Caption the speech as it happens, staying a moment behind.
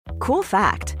Cool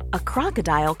fact, a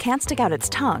crocodile can't stick out its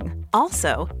tongue.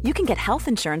 Also, you can get health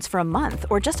insurance for a month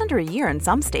or just under a year in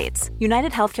some states.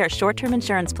 United Healthcare short-term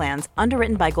insurance plans,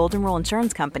 underwritten by Golden Rule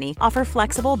Insurance Company, offer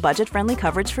flexible, budget-friendly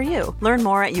coverage for you. Learn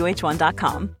more at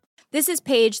uh1.com. This is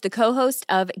Paige, the co-host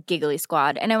of Giggly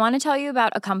Squad, and I want to tell you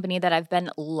about a company that I've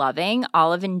been loving,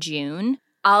 Olive & June.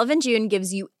 Olive & June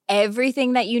gives you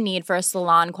everything that you need for a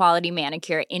salon-quality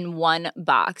manicure in one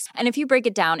box. And if you break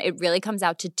it down, it really comes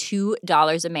out to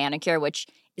 $2 a manicure, which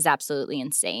is absolutely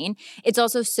insane. It's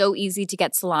also so easy to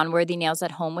get salon-worthy nails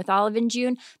at home with Olive &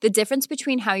 June. The difference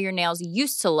between how your nails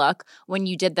used to look when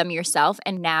you did them yourself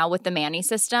and now with the Mani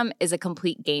system is a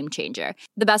complete game changer.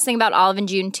 The best thing about Olive &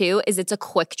 June, too, is it's a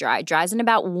quick dry. Dries in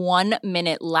about 1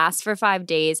 minute, lasts for 5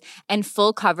 days, and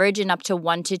full coverage in up to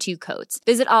 1 to 2 coats.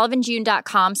 Visit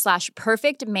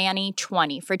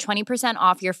oliveandjune.com/perfectmani20 for 20%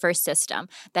 off your first system.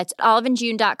 That's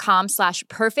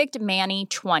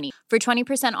oliveandjune.com/perfectmani20 for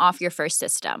 20% off your first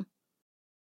system.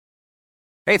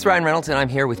 Hey, it's Ryan Reynolds, and I'm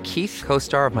here with Keith,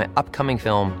 co-star of my upcoming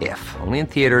film, If, only in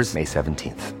theaters May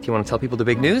 17th. Do you want to tell people the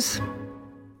big news?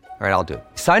 All right, I'll do it.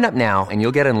 Sign up now and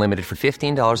you'll get unlimited for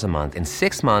 $15 a month and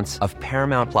 6 months of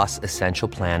Paramount Plus Essential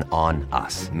Plan on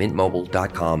us.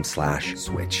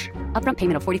 Mintmobile.com/switch. Upfront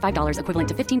payment of $45 equivalent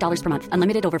to $15 per month.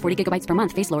 Unlimited over 40 gigabytes per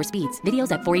month. Face lower speeds.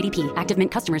 Videos at 480p. Active Mint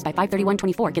customers by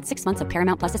 531.24 get 6 months of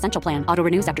Paramount Plus Essential Plan. Auto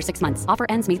renews after 6 months. Offer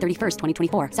ends May 31st,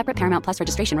 2024. Separate Paramount Plus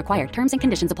registration required. Terms and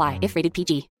conditions apply if rated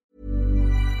PG.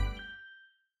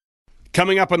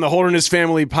 Coming up on the Holderness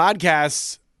Family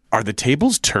Podcast, are the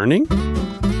tables turning?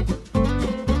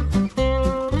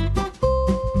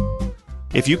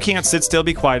 If you can't sit still,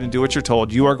 be quiet, and do what you're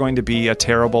told, you are going to be a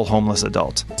terrible homeless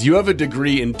adult. Do you have a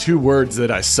degree in 2 words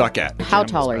that I suck at? How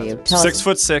tall are you?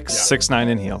 6'6", 6'9"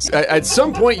 in heels. At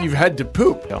some point, you've had to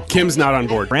poop. Yeah. Kim's not on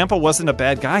board. Grandpa wasn't a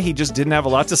bad guy. He just didn't have a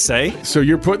lot to say. So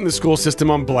you're putting the school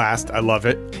system on blast. I love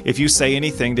it. If you say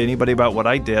anything to anybody about what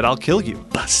I did, I'll kill you.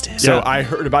 Busted. So yeah. I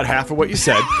heard about half of what you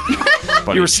said.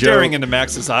 You were staring into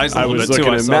Max's eyes a little bit, too.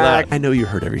 I was looking at Mac. I know you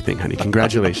heard everything, honey.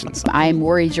 Congratulations. I'm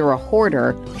worried you're a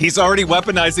hoarder. He's already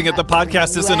weaponizing it. The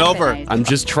podcast isn't over. I'm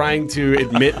just trying to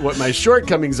admit what my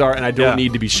shortcomings are, and I don't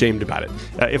need to be shamed about it.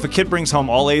 If a kid brings home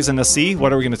all A's and a C,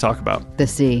 what are we going to talk about? The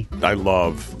C. I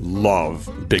love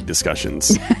big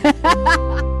discussions.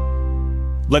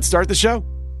 Let's start the show.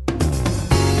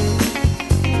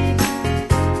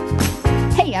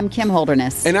 Hey, I'm Kim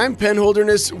Holderness. And I'm Penn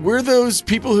Holderness. We're those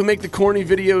people who make the corny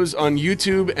videos on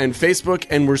YouTube and Facebook,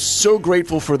 and we're so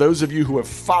grateful for those of you who have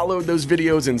followed those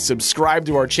videos and subscribed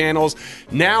to our channels.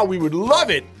 Now we would love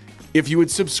it if you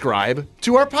would subscribe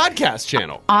to our podcast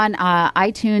channel. On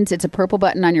iTunes, it's a purple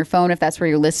button on your phone if that's where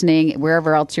you're listening.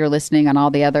 Wherever else you're listening on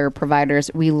all the other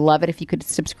providers, we love it if you could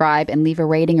subscribe and leave a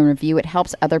rating and review. It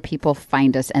helps other people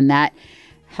find us, and that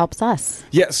helps us.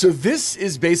 Yeah, so this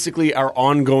is basically our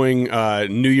ongoing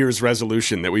New Year's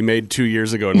resolution that we made 2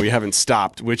 years ago and we haven't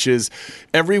stopped, which is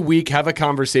every week have a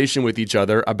conversation with each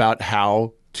other about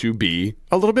how to be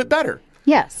a little bit better.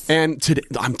 Yes. And today,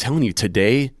 I'm telling you,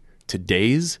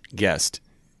 today's guest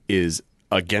is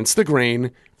against the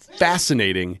grain,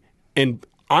 fascinating, and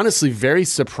honestly very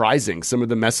surprising, some of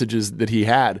the messages that he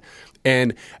had.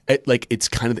 And it's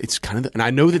kind of, and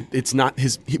I know that it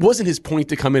wasn't his point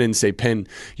to come in and say, Penn,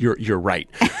 you're right.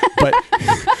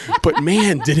 But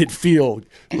man, did it feel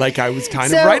like I was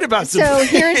kind of right about some things.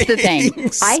 So here's the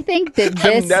thing. I think that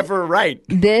I'm never right.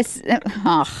 This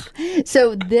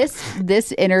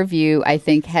interview, I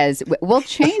think, will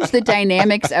change the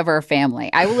dynamics of our family.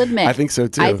 I will admit. I think so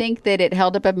too. I think that it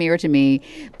held up a mirror to me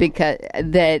because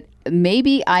that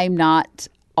maybe I'm not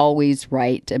always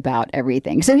right about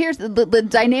everything. So here's the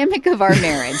dynamic of our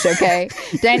marriage, okay?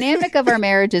 Dynamic of our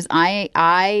marriage is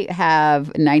I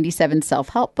have 97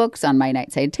 self-help books on my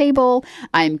nightside table.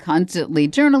 I'm constantly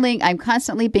journaling. I'm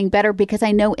constantly being better because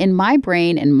I know in my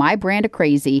brain and my brand of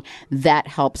crazy, that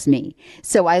helps me.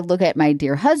 So I look at my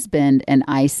dear husband and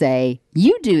I say,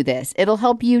 you do this. It'll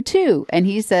help you too. And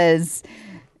he says,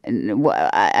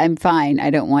 I'm fine. I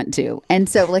don't want to. And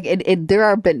so like there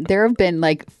have been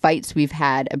like fights we've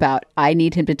had about I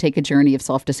need him to take a journey of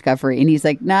self-discovery. And he's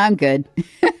like, nah, I'm good.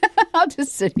 I'll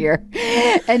just sit here.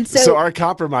 And so our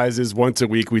compromise is once a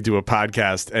week we do a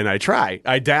podcast and I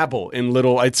dabble in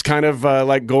little, it's kind of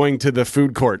like going to the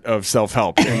food court of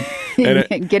self-help. And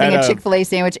getting a Chick-fil-A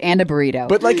sandwich and a burrito.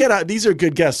 But like these are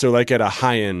good guests. So like at a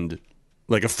high-end,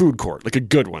 like a food court, like a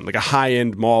good one, like a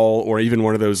high-end mall or even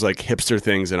one of those like hipster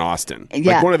things in Austin.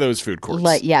 Yeah. Like one of those food courts.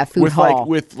 Food hall.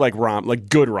 With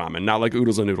good ramen, not like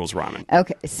Oodles and Noodles ramen.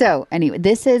 Okay. So anyway,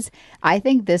 I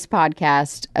think this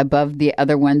podcast above the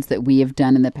other ones that we have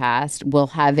done in the past will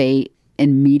have an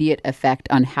immediate effect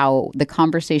on how the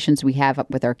conversations we have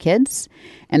with our kids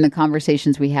and the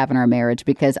conversations we have in our marriage,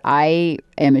 because I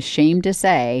am ashamed to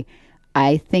say,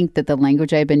 I think that the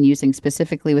language I've been using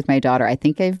specifically with my daughter, I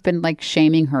think I've been like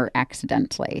shaming her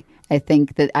accidentally. I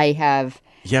think that I have...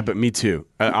 Yeah, but me too.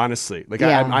 Honestly,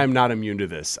 I'm not immune to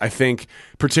this. I think,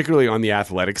 particularly on the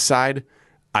athletic side,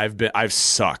 I've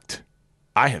sucked.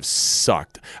 I have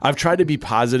sucked. I've tried to be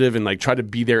positive and like try to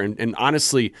be there, and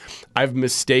honestly, I've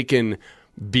mistaken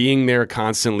being there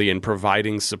constantly and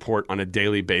providing support on a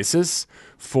daily basis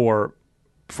for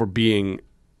being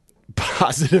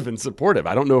positive and supportive.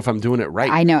 I don't know if I'm doing it right.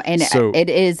 I know, and it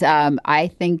is. I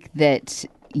think that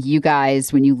you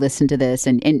guys, when you listen to this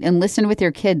and listen with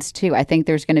your kids too, I think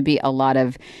there's going to be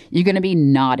you're going to be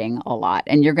nodding a lot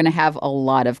and you're going to have a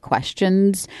lot of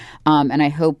questions. And I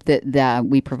hope that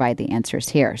we provide the answers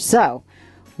here. So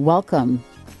welcome,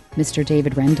 Mr.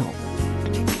 David Rendell.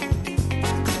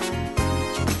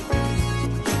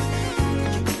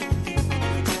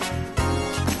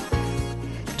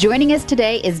 Joining us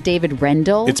today is David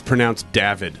Rendell. It's pronounced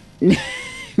David.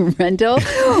 Rendell.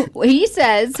 He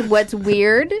says what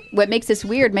makes us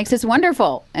weird makes us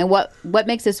wonderful. And what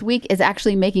makes us weak is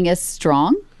actually making us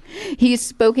strong. He's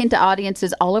spoken to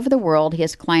audiences all over the world. He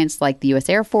has clients like the U.S.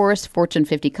 Air Force, Fortune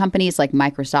 50 companies like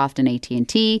Microsoft and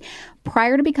AT&T.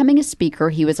 Prior to becoming a speaker,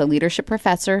 he was a leadership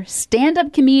professor,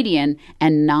 stand-up comedian,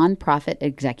 and nonprofit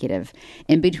executive.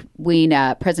 In between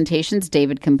presentations,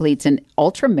 David completes an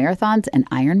ultra marathons and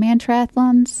Ironman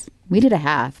triathlons. We did a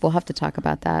half. We'll have to talk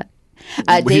about that.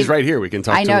 He's right here. We can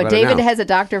talk to him about David it now. has a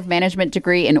Doctor of Management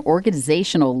degree in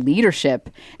organizational leadership,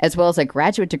 as well as a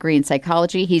graduate degree in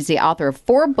psychology. He's the author of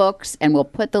 4 books, and we'll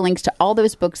put the links to all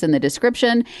those books in the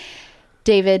description.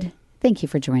 David, thank you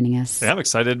for joining us. Yeah, I'm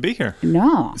excited to be here.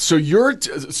 No. So you're,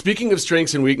 speaking of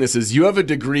strengths and weaknesses, you have a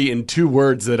degree in 2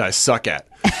 words that I suck at.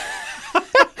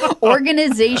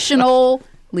 Organizational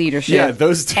leadership. Yeah,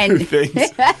 those two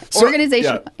things.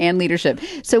 Organizational and leadership.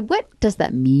 So what does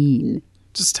that mean?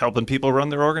 Just helping people run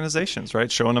their organizations,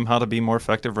 right? Showing them how to be more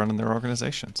effective running their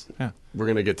organizations. Yeah. We're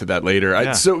going to get to that later.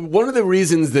 Yeah. So one of the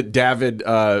reasons that David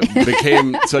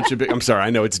became such a big... I'm sorry, I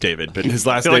know it's David, but his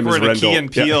last name is Rendell. I feel like we're in a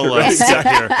Key and Peele right. set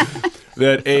here.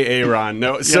 That Aaron.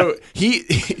 No, yeah. So he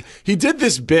did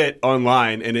this bit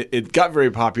online, and it got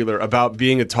very popular about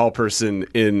being a tall person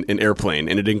in an airplane,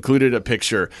 and it included a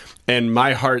picture, and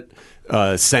my heart...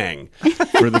 sang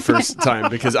for the first time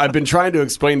because I've been trying to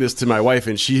explain this to my wife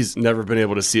and she's never been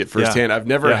able to see it firsthand. Yeah. I've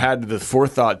never had the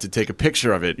forethought to take a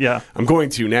picture of it. Yeah. I'm going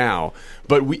to now.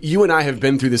 But you and I have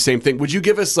been through the same thing. Would you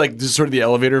give us like just sort of the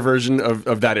elevator version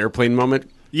of that airplane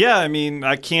moment? Yeah, I mean,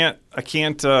 I can't.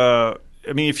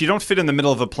 I mean, if you don't fit in the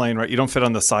middle of a plane, right, you don't fit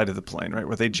on the side of the plane, right,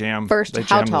 where they jam. First,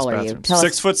 how tall are you?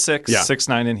 6'6",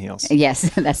 6'9" in heels. Yes,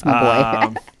 that's my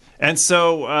boy. And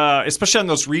so, especially on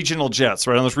those regional jets,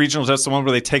 right? On those regional jets, the one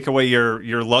where they take away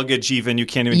your luggage, even you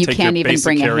can't even take your basic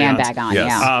bring carry-ons. A handbag on.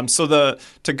 Yes. Yeah. So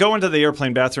to go into the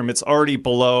airplane bathroom, it's already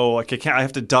below. Like I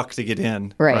have to duck to get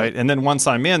in, right? And then once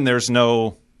I'm in, there's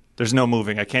no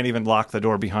moving. I can't even lock the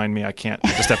door behind me. I can't. I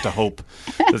just have to hope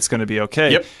that it's going to be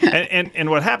okay. Yep. And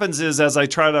what happens is, as I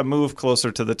try to move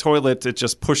closer to the toilet, it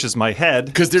just pushes my head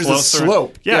because there's closer. A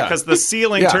slope. Yeah, because the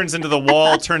ceiling turns into the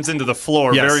wall, turns into the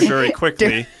floor very, very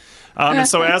quickly. And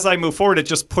so as I move forward, it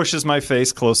just pushes my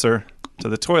face closer to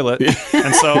the toilet.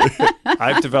 And so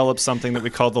I've developed something that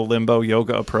we call the limbo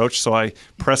yoga approach. So I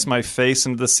press my face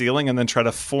into the ceiling and then try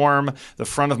to form the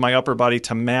front of my upper body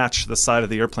to match the side of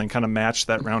the airplane, kind of match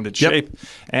that rounded shape.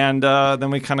 And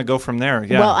then we kind of go from there.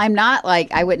 Yeah. Well, I'm not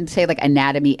I wouldn't say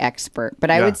anatomy expert,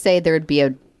 but I would say there would be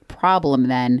a problem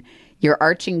then. You're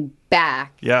arching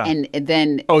back, and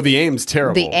then the aim's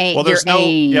terrible. Well,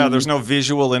 there's no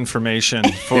visual information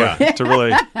to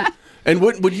really. And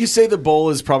would you say the bowl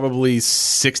is probably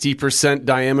 60%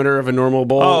 diameter of a normal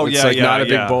bowl? Oh, it's not a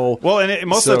big bowl. Well, and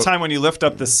most of the time when you lift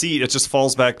up the seat, it just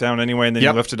falls back down anyway, and then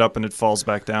you lift it up and it falls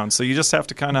back down. So you just have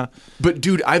to kind of. But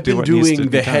dude, I've been doing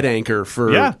the head anchor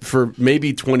for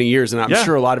maybe 20 years, and I'm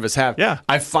sure a lot of us have. Yeah.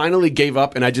 I finally gave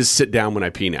up, and I just sit down when I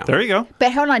pee now. There you go.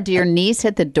 But hold on, do your knees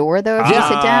hit the door though if you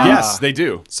sit down? Yes, they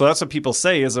do. So that's what people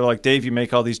say is they're like, Dave, you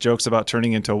make all these jokes about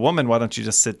turning into a woman. Why don't you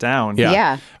just sit down?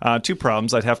 Yeah. 2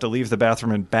 problems. I'd have to leave the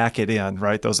bathroom and back it in,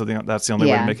 right? That's the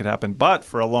only way to make it happen. But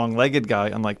for a long-legged guy,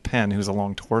 unlike Penn, who's a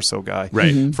long torso guy,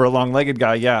 right? For a long-legged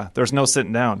guy, there's no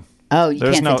sitting down. Oh, you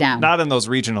can't sit down. Not in those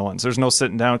regional ones. There's no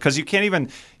sitting down because you can't even.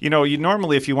 You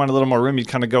normally, if you want a little more room, you'd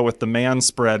kind of go with the man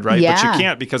spread, right? Yeah. But you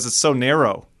can't because it's so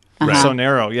narrow. Right. So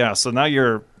narrow, yeah. So now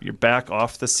you're your back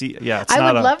off the seat. Yeah, it's I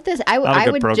not would love this. I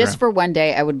would program. just for one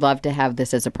day. I would love to have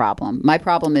this as a problem. My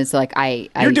problem is like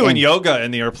you're doing yoga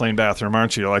in the airplane bathroom,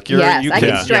 aren't you? Like I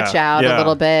can stretch out a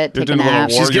little bit. You're take doing a nap.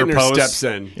 little warrior She's getting her pose. steps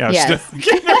in. Yeah, Yes.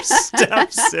 getting her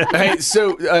steps in. Hey,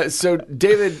 so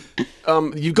David,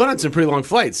 you've gone on some pretty long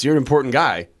flights. You're an important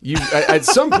guy. At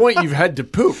some point you've had to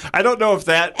poop. I don't know if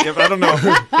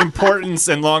importance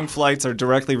and long flights are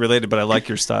directly related, but I like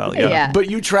your style. Yeah. But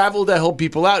you travel to help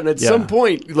people out, and at some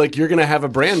point, like you're gonna have a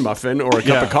bran muffin or a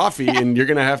cup of coffee, and you're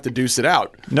gonna have to deuce it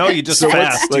out. No, you just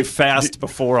fast. You fast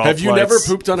before all. Have you never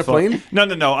pooped on a plane? No.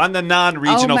 On the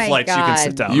non-regional Oh my flights, you can God.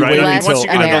 sit down. You Right. wait I mean, until once you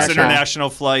get on those America. international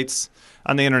flights.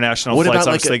 On the international What flights,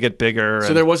 about, like, obviously, they get bigger.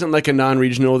 So there wasn't like a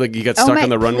non-regional that you got Oh stuck my- on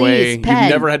the runway. please, Penn.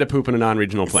 You've never had to poop in a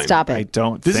non-regional plane. Stop it. I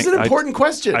don't. This think, is an important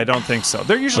question. I don't think so.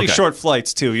 They're usually Okay. short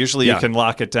flights too. Usually you can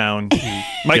lock it down.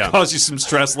 Might Yeah. cause you some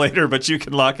stress later, but you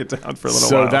can lock it down for a little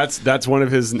So while. that's one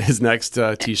of his next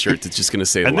T-shirts. It's just going to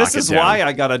say. And lock this it is down. why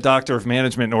I got a Doctor of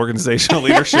Management and Organizational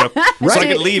Leadership, so I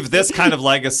could leave this kind of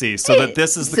legacy, so that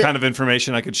this is the kind of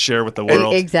information I could share with the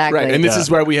world. Exactly. Right, and this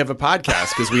is why we have a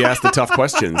podcast, because we ask the tough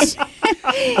questions.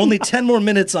 Only 10 more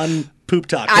minutes on poop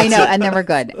talk. I know, That's it. and then we're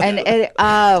good.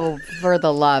 And for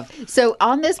the love. So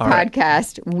on this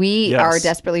podcast, we Yes. are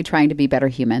desperately trying to be better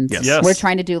humans. Yes. We're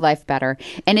trying to do life better.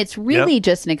 And it's really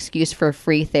just an excuse for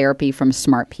free therapy from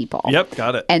smart people. Yep,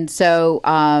 got it. And so,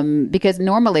 because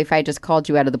normally if I just called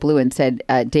you out of the blue and said,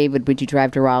 David, would you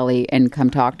drive to Raleigh and come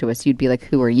talk to us? You'd be like,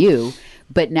 who are you?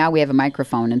 But now we have a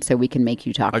microphone, and so we can make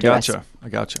you talk to us. I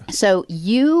gotcha. So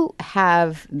you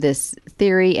have this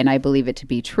theory, and I believe it to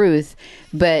be truth,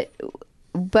 but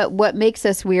what makes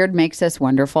us weird makes us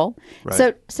wonderful.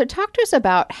 Right. So talk to us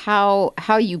about how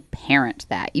you parent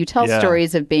that. You tell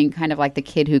stories of being kind of like the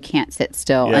kid who can't sit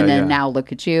still, and then now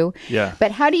look at you. Yeah.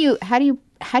 But how do you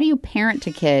parent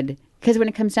a kid? Because when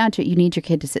it comes down to it, you need your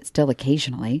kid to sit still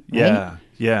occasionally. Right?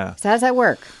 Yeah. So how does that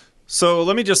work? So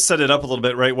let me just set it up a little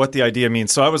bit, right? What the idea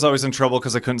means. So I was always in trouble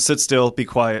because I couldn't sit still, be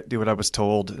quiet, do what I was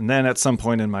told. And then at some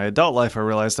point in my adult life, I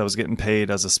realized I was getting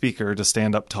paid as a speaker to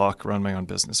stand up, talk, run my own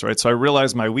business, right? So I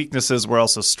realized my weaknesses were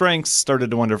also strengths.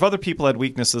 Started to wonder if other people had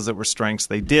weaknesses that were strengths.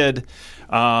 They did.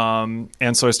 And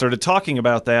so I started talking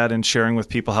about that and sharing with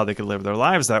people how they could live their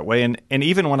lives that way. And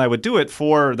even when I would do it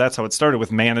that's how it started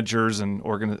with managers and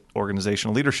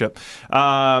organizational leadership,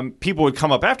 people would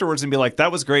come up afterwards and be like,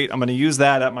 that was great. I'm going to use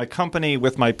that at my company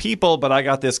with my people, but I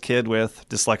got this kid with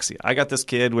dyslexia. I got this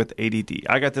kid with ADD.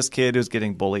 I got this kid who's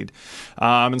getting bullied.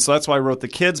 And so that's why I wrote the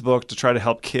kids book, to try to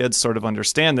help kids sort of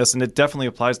understand this. And it definitely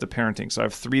applies to parenting. So I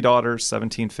have 3 daughters,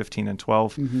 17, 15, and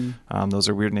 12. Those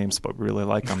are weird names, but we really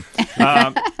like them.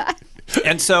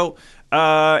 And so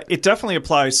it definitely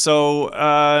applies. So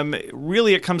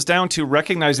really it comes down to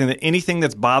recognizing that anything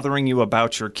that's bothering you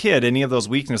about your kid, any of those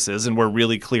weaknesses, and we're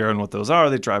really clear on what those are,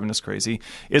 they're driving us crazy,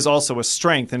 is also a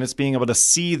strength. And it's being able to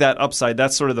see that upside.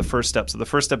 That's sort of the first step. So the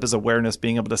first step is awareness,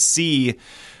 being able to see.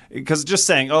 Because just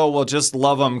saying, oh, well, just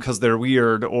love them because they're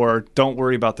weird, or don't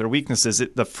worry about their weaknesses.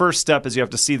 The first step is you have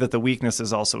to see that the weakness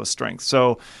is also a strength.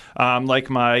 So like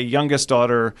my youngest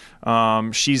daughter,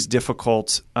 she's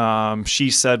difficult.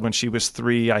 She said when she was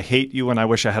 3, I hate you and I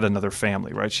wish I had another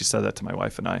family, right? She said that to my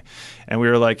wife and I. And we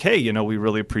were like, hey, we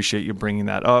really appreciate you bringing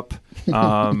that up.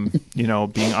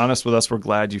 Being honest with us, we're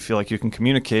glad you feel like you can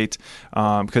communicate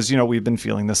because, we've been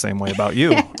feeling the same way about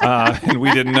you. And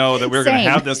we didn't know that we were going to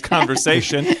have this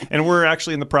conversation. And we're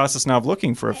actually in the process now of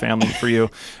looking for a family for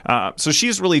you. So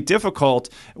she's really difficult.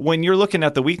 When you're looking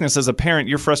at the weakness as a parent,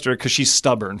 you're frustrated because she's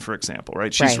stubborn, for example,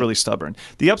 right? She's really stubborn.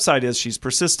 The upside is she's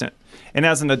persistent. And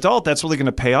as an adult, that's really going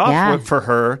to pay off for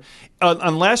her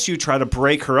unless you try to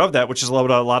break her of that, which is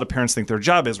what a lot of parents think their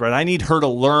job is, right? I need her to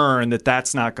learn that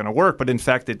that's not going to work. But in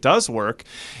fact, it does work.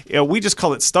 We just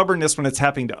call it stubbornness when it's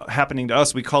happening to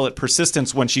us. We call it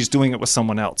persistence when she's doing it with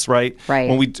someone else, right?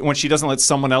 When she doesn't let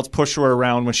someone else push her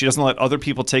around, when she doesn't let other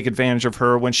people take advantage of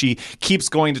her, when she keeps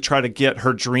going to try to get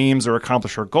her dreams or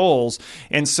accomplish her goals.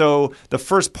 And so the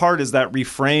first part is that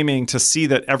reframing to see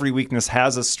that every weakness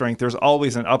has a strength. There's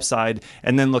always an upside,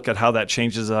 and then look at how that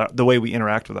changes the way we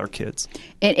interact with our kids.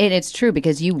 And it's true,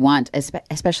 because you want,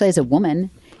 especially as a woman,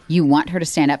 you want her to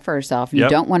stand up for herself. You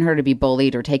don't want her to be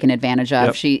bullied or taken advantage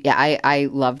of. I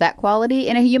love that quality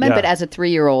in a human, but as a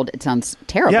 3-year-old, it sounds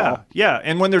terrible. Yeah.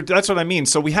 And that's what I mean.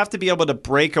 So we have to be able to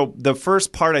break the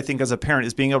first part, I think, as a parent,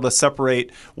 is being able to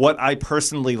separate what I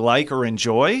personally like or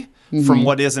enjoy from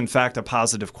what is, in fact, a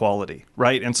positive quality,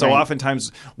 right? And so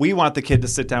oftentimes we want the kid to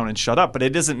sit down and shut up, but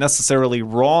it isn't necessarily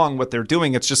wrong what they're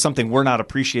doing. It's just something we're not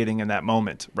appreciating in that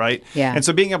moment, right? Yeah. And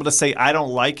so being able to say, I don't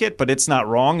like it, but it's not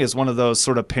wrong, is one of those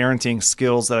sort of parenting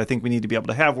skills that I think we need to be able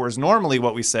to have. Whereas normally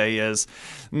what we say is,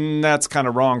 that's kind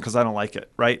of wrong because I don't like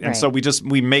it, right? And so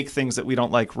we make things that we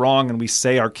don't like wrong, and we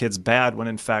say our kid's bad when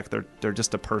in fact they're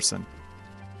just a person.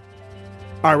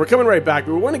 All right, we're coming right back.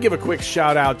 We want to give a quick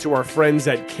shout out to our friends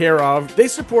at Care Of. They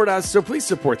support us, so please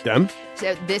support them.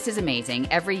 So this is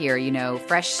amazing. Every year,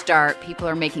 fresh start, people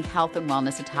are making health and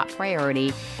wellness a top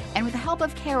priority. And with the help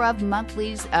of Care Of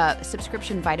Monthly's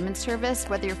subscription vitamin service,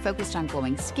 whether you're focused on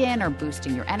glowing skin or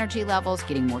boosting your energy levels,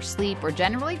 getting more sleep, or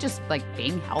generally just like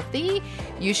being healthy,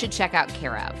 you should check out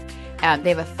Care Of. They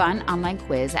have a fun online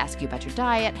quiz, ask you about your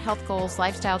diet, health goals,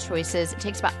 lifestyle choices. It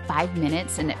takes about 5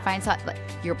 minutes, and it finds out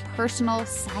your personal,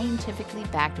 scientifically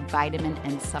backed vitamin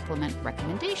and supplement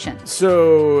recommendations.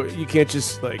 So you can't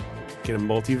just get a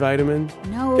multivitamin?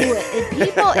 No,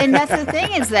 people, and that's the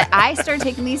thing is that I started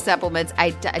taking these supplements. I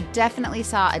definitely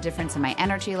saw a difference in my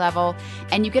energy level,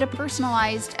 and you get a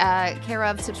personalized Care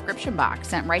Of subscription box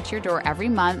sent right to your door every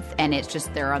month, and it's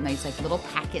just they're on these little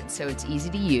packets, so it's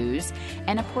easy to use.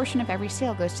 And a portion of every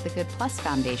sale goes to the Good Plus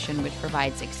Foundation, which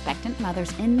provides expectant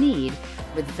mothers in need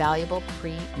with valuable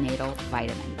prenatal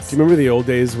vitamins. Do you remember the old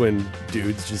days when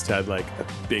dudes just had a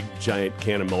big giant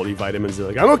can of multivitamins? They're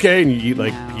like, I'm okay, and you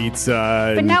eat pizza.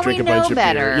 But now we know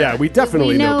better. Yeah, we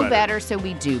definitely know better, so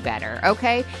we do better.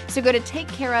 Okay, so go to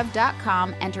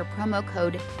takecareof.com, enter promo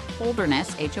code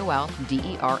Holderness,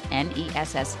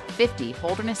 HOLDERNESS 50,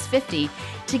 Holderness 50,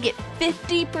 to get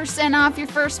 50% off your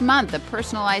first month of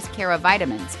personalized Care Of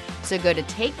vitamins. So go to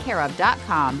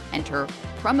takecareof.com, enter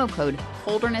promo code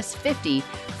Holderness 50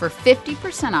 for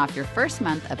 50% off your first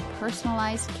month of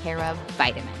personalized Care Of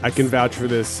vitamins. I can vouch for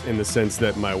this in the sense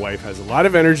that my wife has a lot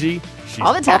of energy. She's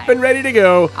all the time. Up and ready to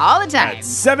go. All the time. At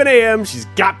 7 a.m., she's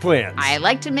got plans. I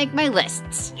like to make my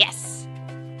lists. Yes.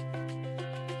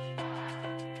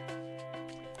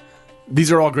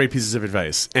 These are all great pieces of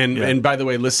advice. And by the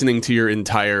way, listening to your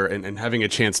entire and having a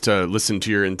chance to listen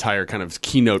to your entire kind of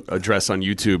keynote address on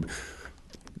YouTube,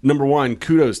 number one,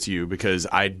 kudos to you, because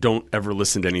I don't ever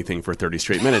listen to anything for 30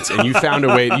 straight minutes. And you found a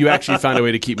way, you actually found a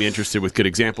way to keep me interested with good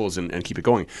examples and keep it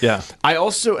going. Yeah. I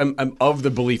also am of the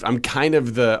belief, I'm kind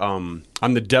of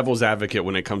I'm the devil's advocate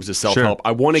when it comes to self-help. Sure.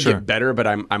 I want to get better, but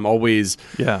I'm always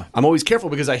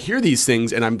careful because I hear these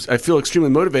things and I feel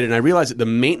extremely motivated, and I realize that the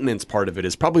maintenance part of it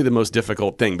is probably the most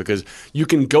difficult thing, because you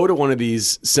can go to one of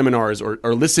these seminars or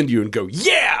listen to you and go,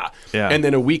 yeah! And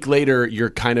then a week later, you're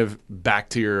kind of back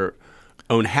to your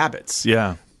own habits.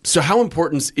 Yeah. So how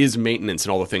important is maintenance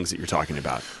and all the things that you're talking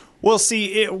about? Well,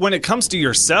 see, when it comes to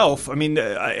yourself, I mean,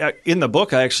 in the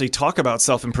book, I actually talk about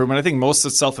self-improvement. I think most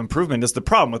of self-improvement is the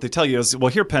problem. What they tell you is,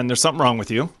 well, here, Penn, there's something wrong with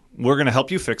you. We're going to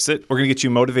help you fix it. We're going to get you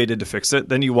motivated to fix it.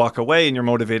 Then you walk away and you're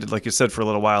motivated, like you said, for a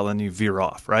little while, and you veer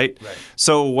off, right?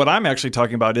 So what I'm actually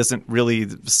talking about isn't really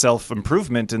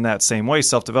self-improvement in that same way,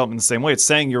 self-development in the same way. It's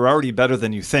saying you're already better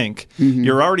than you think. Mm-hmm.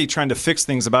 You're already trying to fix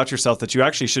things about yourself that you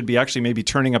actually should be maybe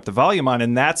turning up the volume on,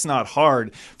 and that's not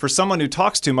hard. For someone who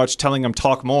talks too much, telling them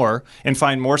talk more and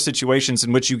find more situations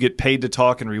in which you get paid to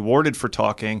talk and rewarded for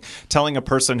talking, telling a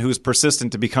person who's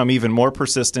persistent to become even more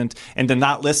persistent and to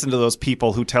not listen to those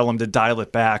people who tell them to dial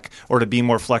it back or to be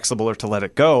more flexible or to let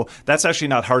it go. That's actually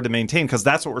not hard to maintain, because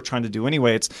that's what we're trying to do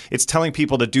anyway. It's telling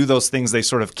people to do those things they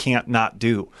sort of can't not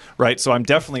do, right? So I'm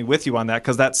definitely with you on that,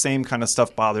 because that same kind of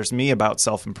stuff bothers me about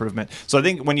self-improvement. So I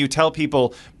think when you tell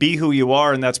people, be who you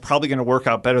are, and that's probably going to work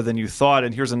out better than you thought,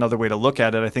 and here's another way to look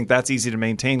at it, I think that's easy to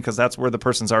maintain, because that's where the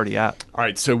person's already at. All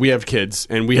right, so we have kids,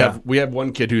 and we have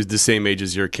one kid who's the same age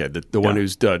as your kid, the one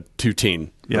who's 2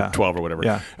 teen, or 12 or whatever.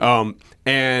 Yeah.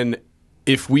 And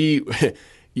if we,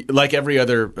 like every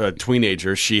other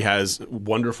teenager, she has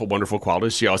wonderful, wonderful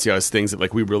qualities. She also has things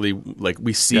that we really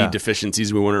we see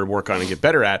deficiencies we want her to work on and get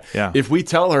better at. Yeah. If we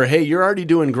tell her, hey, you're already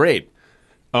doing great,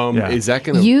 is that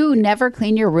going to... You never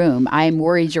clean your room. I'm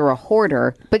worried you're a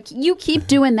hoarder, but you keep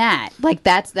doing that.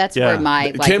 That's where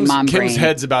my mom brain... Kim's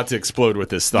head's about to explode with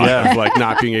this thought of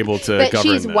not being able to but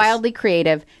govern she's this. Wildly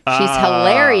creative. She's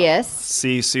hilarious.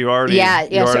 See, so you already... So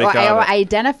I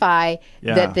identify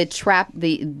that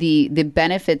the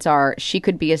benefits are she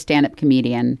could be a stand-up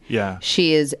comedian. Yeah.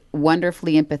 She is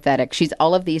wonderfully empathetic. She's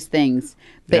all of these things.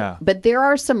 But there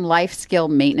are some life skill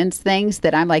maintenance things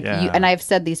that I'm like, you, and I've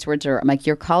said these words, I'm like,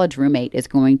 your college roommate is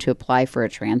going to apply for a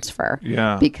transfer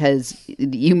because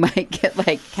you might get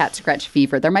cat scratch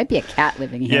fever. There might be a cat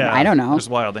living here. I don't know. There's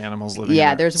wild animals living here.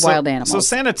 Yeah, there's wild animals. So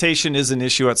sanitation is an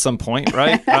issue at some point,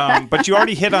 right? But you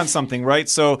already hit on something, right?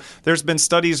 So there's been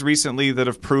studies recently that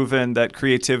have proven that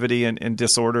creativity and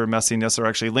disorder, messiness are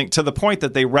actually linked, to the point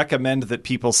that they recommend that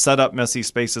people set up messy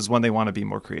spaces when they want to be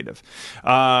more creative.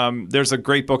 There's a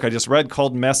great great book I just read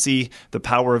called Messy, The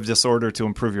Power of Disorder to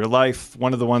Improve Your Life.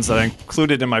 One of the ones that I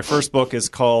included in my first book is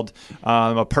called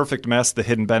A Perfect Mess, The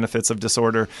Hidden Benefits of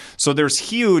Disorder. So there's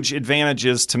huge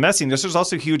advantages to messiness. There's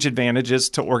also huge advantages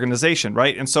to organization,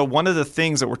 right? And so one of the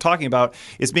things that we're talking about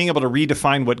is being able to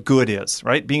redefine what good is,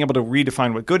 right? Being able to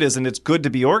redefine what good is. And it's good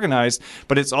to be organized,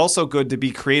 but it's also good to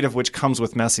be creative, which comes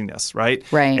with messiness, right?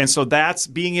 Right. And so that's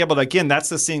being able to, again, that's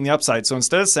the seeing the upside. So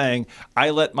instead of saying,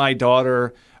 I let my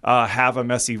daughter have a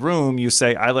messy room, you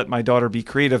say, I let my daughter be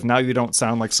creative. Now you don't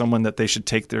sound like someone that they should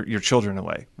take your children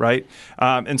away, right?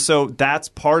 And so that's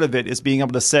part of it, is being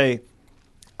able to say,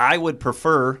 I would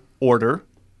prefer order,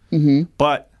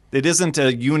 but it isn't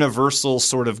a universal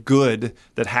sort of good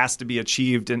that has to be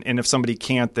achieved. And if somebody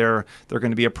can't, they're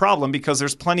going to be a problem, because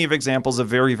there's plenty of examples of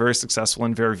very, very successful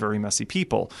and very, very messy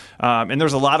people. And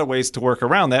there's a lot of ways to work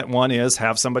around that. One is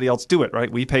have somebody else do it,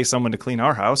 right? We pay someone to clean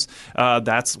our house.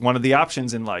 That's one of the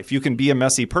options in life. You can be a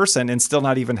messy person and still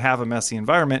not even have a messy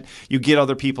environment. You get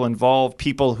other people involved,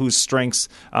 people whose strengths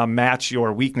match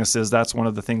your weaknesses. That's one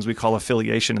of the things we call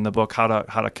affiliation in the book, how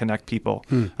to connect people.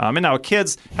 And now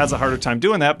kids has a harder time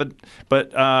doing that,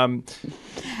 but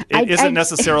it isn't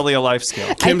necessarily a life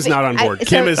skill. Kim's not on board.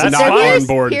 Kim is that's not fine. on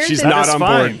board. She's not on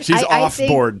fine. board. She's off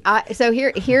board. So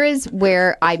here is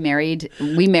where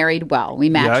we married well. We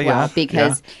matched well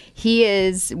because he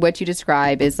is what you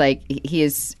describe is like he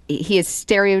is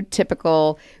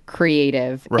stereotypical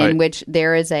creative, in which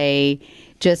there is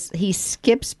he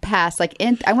skips past,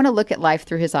 I want to look at life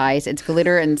through his eyes. It's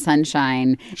glitter and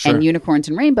sunshine and unicorns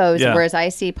and rainbows, whereas I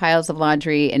see piles of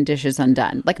laundry and dishes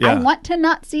undone. I want to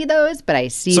not see those, but I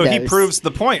see those. So he proves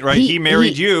the point, right? He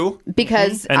married you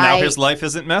because and now his life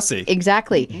isn't messy.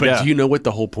 Exactly. But do you know what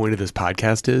the whole point of this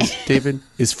podcast is, David?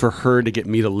 Is for her to get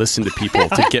me to listen to people,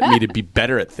 to get me to be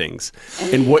better at things.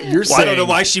 And what you're saying... I don't know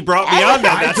why she brought me on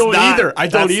that. I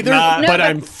don't either, but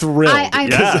I'm thrilled.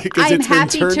 I'm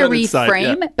happy to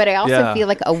reframe. But I also feel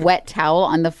like a wet towel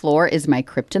on the floor is my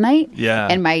kryptonite. Yeah.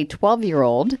 And my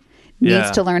 12-year-old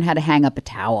needs to learn how to hang up a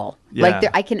towel. Yeah.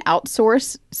 I can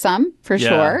outsource some for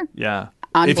sure. Yeah.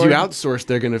 If you outsource,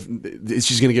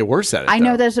 she's gonna get worse at it. I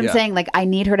know, that's what I'm saying. I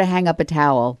need her to hang up a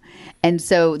towel, and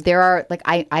so there are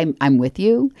I'm with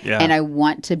you, and I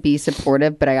want to be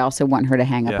supportive, but I also want her to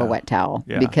hang up a wet towel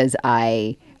because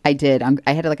I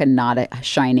had not a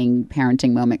shining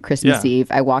parenting moment. Christmas Eve,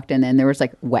 I walked in and there was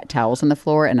wet towels on the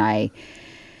floor, and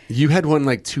you had one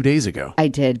 2 days ago. I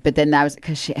did, but then that was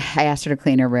because I asked her to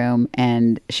clean her room,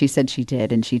 and she said she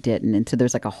did, and she didn't, and so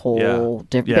there's a whole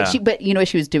different. But you know what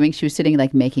she was doing? She was sitting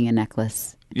making a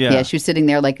necklace. Yeah, she was sitting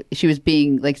there she was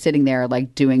being sitting there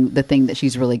doing the thing that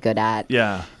she's really good at.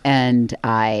 Yeah. And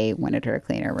I wanted her to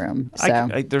clean her room. So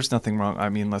there's nothing wrong. I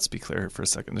mean, let's be clear for a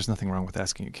second. There's nothing wrong with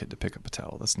asking your kid to pick up a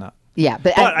towel. That's not. Yeah,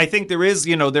 but I think there is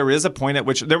a point at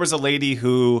which there was a lady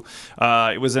who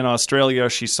it was in Australia.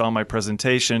 She saw my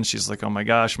presentation. She's like, "Oh my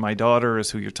gosh, my daughter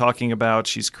is who you're talking about.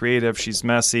 She's creative. She's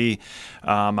messy.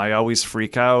 I always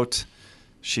freak out."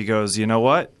 She goes, "You know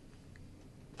what?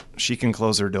 She can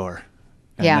close her door."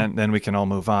 And then we can all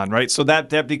move on, right? So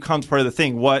that becomes part of the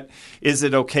thing. What is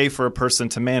it okay for a person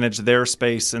to manage their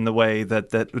space in the way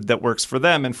that works for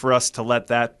them, and for us to let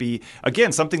that be,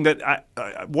 again, something that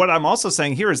what I'm also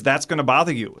saying here is that's going to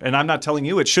bother you. And I'm not telling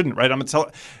you it shouldn't, right?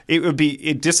 It would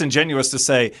be disingenuous to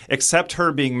say, accept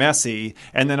her being messy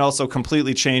and then also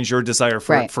completely change your desire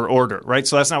for order, right?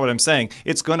 So that's not what I'm saying.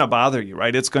 It's going to bother you,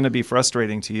 right? It's going to be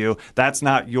frustrating to you. That's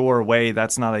not your way.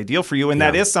 That's not ideal for you. And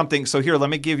that is something. So here, let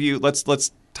me give you,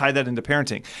 let's tie that into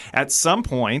parenting. At some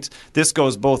point, this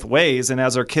goes both ways. And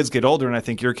as our kids get older, and I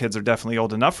think your kids are definitely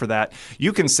old enough for that,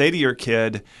 you can say to your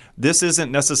kid, this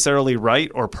isn't necessarily right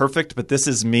or perfect, but this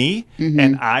is me.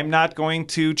 And I'm not going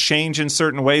to change in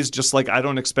certain ways, just like I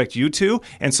don't expect you to.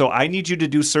 And so I need you to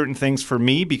do certain things for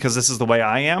me because this is the way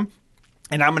I am.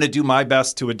 And I'm going to do my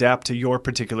best to adapt to your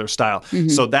particular style.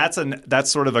 So that's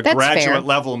sort of a graduate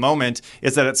level moment,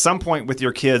 is that at some point with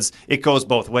your kids, it goes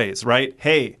both ways, right?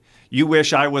 Hey, you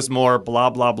wish I was more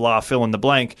blah, blah, blah, fill in the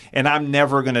blank. And I'm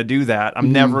never going to do that.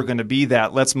 I'm never going to be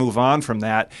that. Let's move on from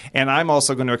that. And I'm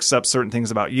also going to accept certain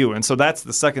things about you. And so that's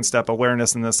the second step,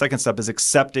 awareness. And the second step is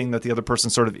accepting that the other person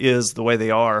sort of is the way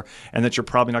they are, and that you're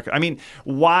probably not going to. I mean,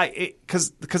 why?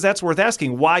 Because that's worth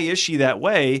asking. Why is she that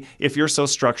way if you're so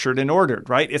structured and ordered,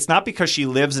 right? It's not because she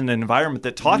lives in an environment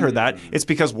that taught her that. It's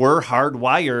because we're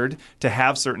hardwired to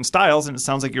have certain styles. And it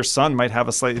sounds like your son might have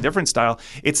a slightly different style.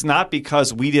 It's not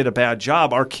because we did a bad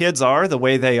job. Our kids are the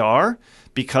way they are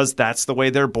because that's the way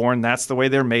they're born, that's the way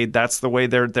they're made, that's the way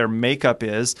their makeup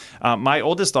is. My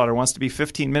oldest daughter wants to be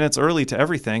 15 minutes early to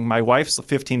everything. My wife's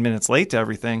 15 minutes late to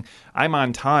everything. I'm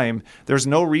on time. There's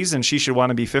no reason she should want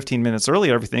to be 15 minutes early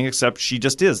to everything, except she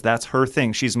just is. That's her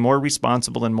thing. She's more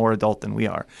responsible and more adult than we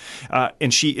are.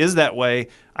 And she is that way.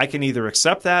 I can either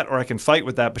accept that or I can fight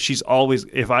with that. But she's always,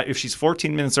 if she's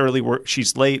 14 minutes early,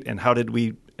 she's late. And how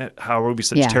are we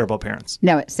such terrible parents?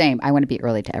 No, same. I want to be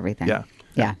early to everything.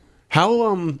 Yeah.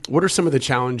 How? What are some of the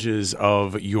challenges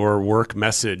of your work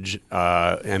message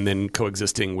and then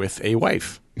coexisting with a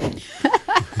wife?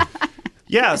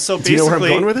 Yeah, so Do you know where I'm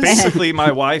going with this? basically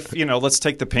my wife, let's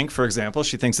take the pink, for example.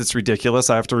 She thinks it's ridiculous.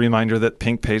 I have to remind her that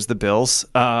pink pays the bills.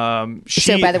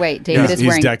 So, by the way, David is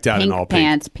wearing decked out in pink all pink.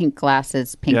 pants, pink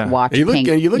glasses, pink watch. You look pink.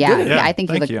 good. You look good. Yeah, I think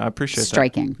Thank you you. look I appreciate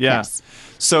striking. that. Yeah. Yes.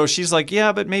 So she's like,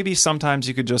 yeah, but maybe sometimes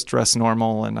you could just dress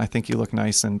normal, and I think you look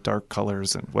nice in dark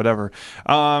colors and whatever.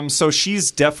 So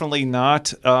she's definitely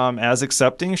not as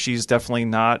accepting. She's definitely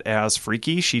not as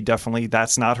freaky.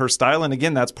 That's not her style. And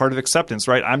again, that's part of acceptance,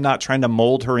 right? I'm not trying to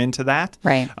mold her into that.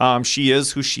 Right. She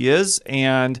is who she is,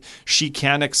 and she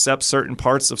can accept certain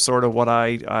parts of sort of what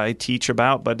I teach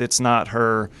about, but it's not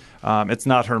her. It's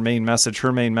not her main message.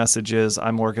 Her main message is,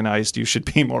 I'm organized. You should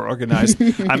be more organized.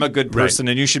 I'm a good person,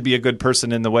 and you should be a good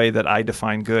person in the way that I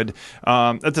define good.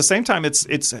 At the same time,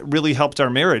 it's really helped our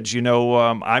marriage.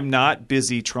 I'm not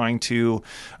busy trying to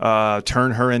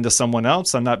turn her into someone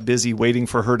else. I'm not busy waiting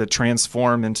for her to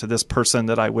transform into this person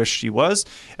that I wish she was.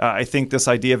 I think this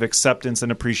idea of acceptance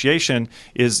and appreciation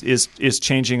is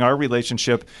changing our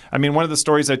relationship. I mean, one of the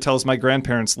stories I tell is my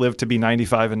grandparents lived to be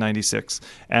 95 and 96,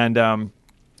 and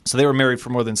so they were married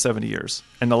for more than 70 years.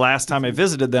 And the last time I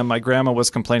visited them, my grandma was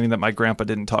complaining that my grandpa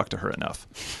didn't talk to her enough.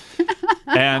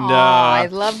 And I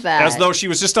love that. As though she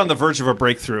was just on the verge of a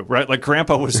breakthrough, right? Like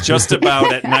grandpa was just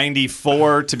about at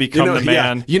 94 to become the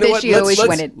man. Yeah. You know what? She always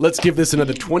wanted. Let's give this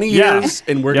another 20 years,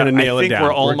 and we're going to nail it down. I think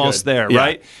we're almost there, Yeah.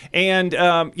 right? And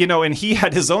and he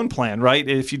had his own plan, right?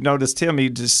 If you noticed him,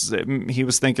 he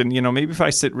was thinking, maybe if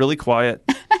I sit really quiet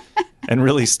and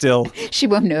really still, She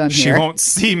won't know I'm she here. won't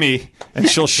see me, and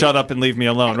she'll shut up and leave me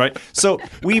alone, right? So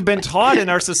we've been taught in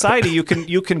our society you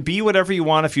can be whatever you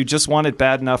want if you just want it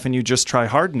bad enough and you just try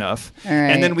hard enough. All right.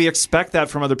 And then we expect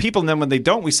that from other people. And then when they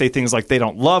don't, we say things like they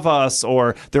don't love us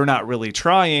or they're not really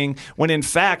trying. When in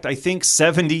fact, I think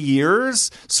 70 years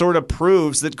sort of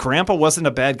proves that Grandpa wasn't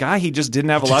a bad guy. He just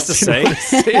didn't have a lot to say.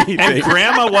 And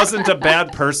Grandma wasn't a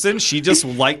bad person. She just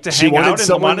liked to hang out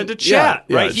and wanted to chat,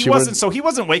 right? He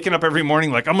wasn't waking up every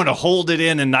morning like, I'm going to hold it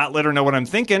in and not let her know what I'm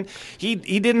thinking. He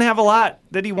didn't have a lot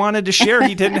that he wanted to share.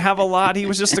 He didn't have a lot. He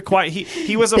was just a quiet.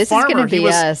 He was a This is farmer. gonna be He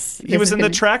was us. he was in the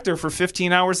tractor for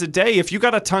 15 hours a day. If you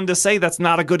got a ton to say, that's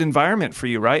not a good environment for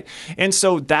you, right? And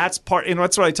so that's part. And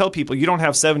that's what I tell people. You don't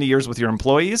have 70 years with your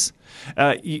employees.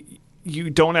 You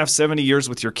don't have 70 years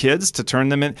with your kids to turn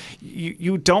them in.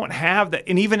 You don't have that.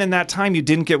 And even in that time, you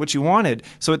didn't get what you wanted.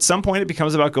 So at some point, it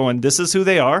becomes about going, this is who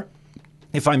they are.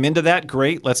 If I'm into that,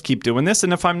 great. Let's keep doing this.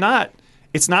 And if I'm not,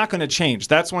 it's not going to change.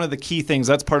 That's one of the key things.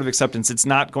 That's part of acceptance. It's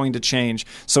not going to change.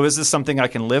 So is this something I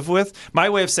can live with? My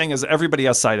way of saying is everybody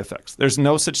has side effects. There's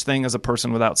no such thing as a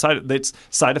person without it's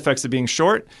side effects of being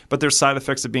short, but there's side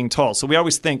effects of being tall. So we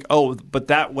always think, but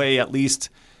that way at least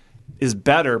is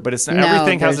better. But it's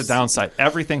everything has a downside.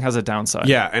 Everything has a downside.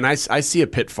 Yeah, and I see a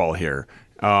pitfall here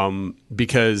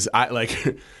because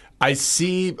I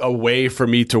see a way for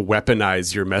me to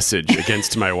weaponize your message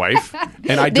against my wife,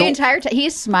 and the entire time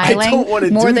he's smiling do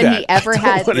more than that. he ever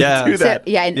has. Do that.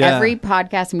 Every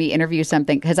podcast when we interview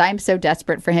something, because I'm so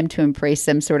desperate for him to embrace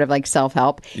some sort of like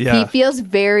self-help. Yeah. He feels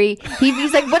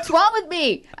he's like, what's wrong with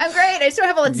me? I'm great. I just don't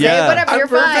have a lot to say. Whatever, you're I'm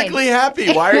perfectly fine.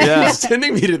 happy. Why are you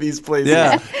sending me to these places?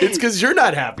 Yeah. It's because you're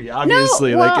not happy,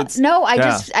 obviously.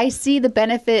 I see the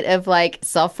benefit of like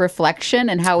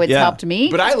self-reflection and how it's helped me.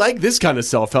 But I like this kind of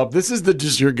self-help. This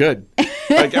is you're good.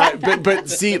 But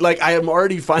see, I am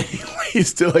already finding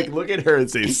ways to look at her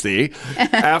and say, see,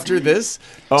 after this,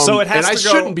 so it has and to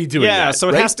I go, shouldn't be doing that. Yeah, so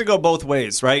it right? has to go both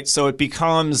ways, right? So it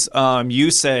becomes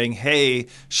you saying, hey,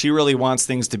 she really wants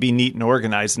things to be neat and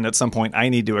organized, and at some point I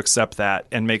need to accept that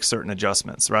and make certain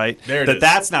adjustments, right?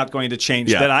 That's not going to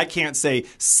change. Yeah. That I can't say,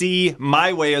 see,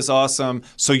 my way is awesome,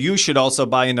 so you should also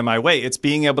buy into my way. It's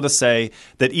being able to say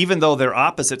that even though they're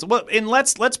opposites, and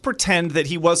let's pretend that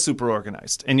he was Noah's super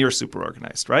organized and you're super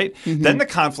organized, right? Then the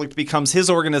conflict becomes his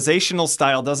organizational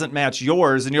style doesn't match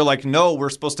yours. And you're like, no, we're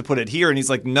supposed to put it here. And he's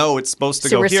like, no, it's supposed to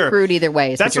go here. So we're screwed either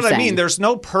way. That's what I mean. There's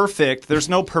no perfect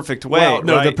way. Well,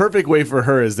 no, right? the perfect way for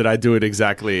her is that I do it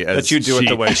exactly as that you do it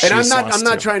the way she and wants I'm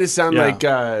not to. trying to sound like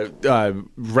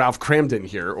Ralph Cramden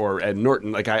here or Ed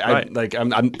Norton. Like I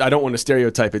don't want to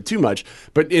stereotype it too much,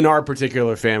 but in our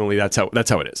particular family, that's how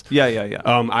it is. Yeah.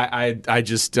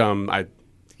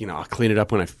 I'll clean it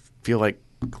up when I feel like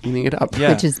cleaning it up.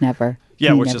 Which is never.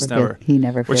 Yeah, which is never. He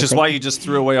never. Which is why you just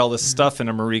threw away all this stuff in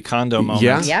a Marie Kondo moment.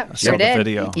 Yeah. Yep, I sure saw did. the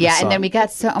video. Yeah, and then we got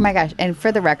oh my gosh. And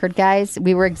for the record, guys,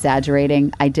 we were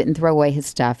exaggerating. I didn't throw away his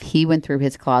stuff. He went through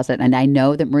his closet, and I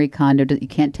know that Marie Kondo, you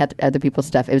can't touch other people's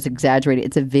stuff. It was exaggerated.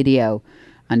 It's a video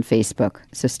on Facebook.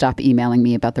 So stop emailing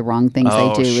me about the wrong things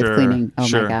I do with cleaning. Oh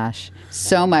my gosh.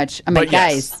 So much. I'm like,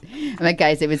 guys,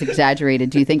 it was exaggerated.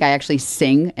 Do you think I actually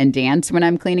sing and dance when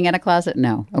I'm cleaning out a closet?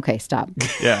 No. Okay, stop.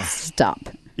 Yeah. Stop.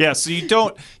 Yeah, so you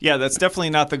don't, that's definitely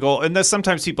not the goal. And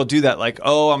sometimes people do that, like,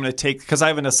 I'm going to because I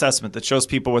have an assessment that shows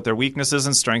people what their weaknesses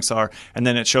and strengths are, and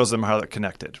then it shows them how they're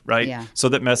connected, right? Yeah. So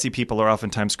that messy people are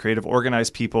oftentimes creative.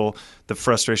 Organized people, the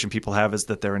frustration people have is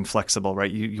that they're inflexible,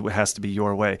 right? It has to be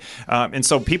your way. And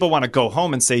so people want to go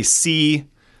home and say, see,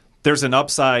 there's an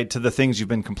upside to the things you've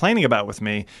been complaining about with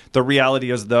me. The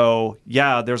reality is, though,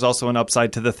 there's also an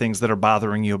upside to the things that are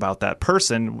bothering you about that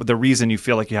person, the reason you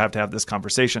feel like you have to have this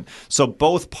conversation. So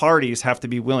both parties have to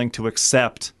be willing to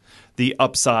accept the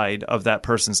upside of that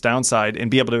person's downside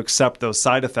and be able to accept those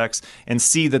side effects and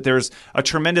see that there's a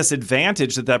tremendous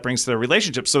advantage that brings to their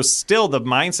relationship. So still the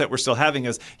mindset we're still having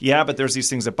is, but there's these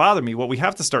things that bother me. What we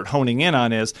have to start honing in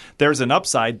on is there's an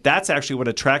upside. That's actually what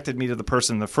attracted me to the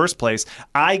person in the first place.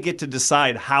 I get to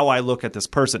decide how I look at this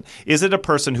person. Is it a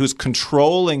person who's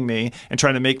controlling me and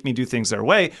trying to make me do things their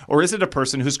way? Or is it a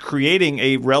person who's creating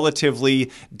a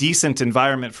relatively decent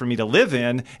environment for me to live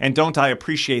in? And don't I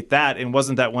appreciate that? And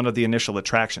wasn't that one of the initial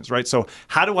attractions, right? So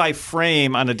how do I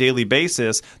frame on a daily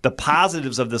basis the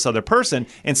positives of this other person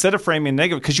instead of framing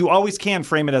negative? Because you always can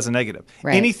frame it as a negative.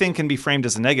 Right. Anything can be framed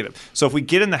as a negative. So if we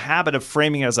get in the habit of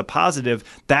framing it as a positive,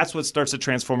 that's what starts to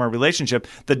transform our relationship.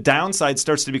 The downside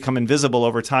starts to become invisible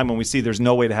over time when we see there's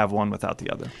no way to have one without the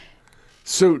other.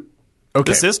 So okay.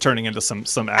 This is turning into some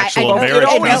actual marriage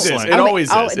counseling. It always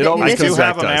is. I do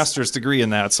have a master's degree in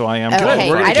that, so I am. Okay,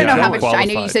 I don't know how much. I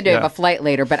know you said you have a flight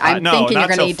later, but I'm thinking you're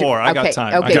going to need to. I got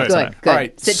time. Okay, good. All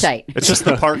right. Sit tight. It's just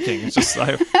the parking. It's just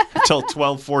until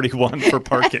 12:41 for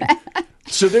parking.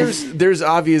 So there's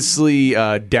obviously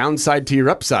downside to your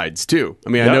upsides too. I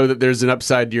mean, I know that there's an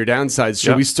upside to your downsides.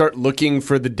 Should we start looking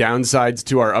for the downsides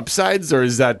to our upsides, or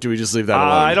do we just leave that alone?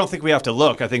 I don't think we have to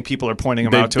look. I think people are pointing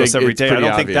them out to us every day. I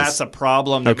don't think that's a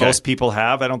problem that most people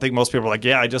have. I don't think most people are like,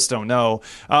 I just don't know.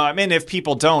 I mean, if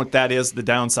people don't, that is the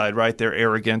downside, right? They're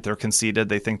arrogant, they're conceited,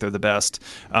 they think they're the best.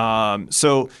 And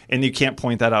you can't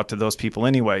point that out to those people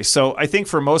anyway. So I think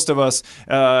for most of us,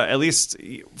 at least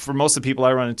for most of the people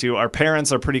I run into, our parents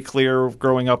are pretty clear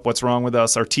growing up what's wrong with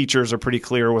us. Our teachers are pretty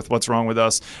clear with what's wrong with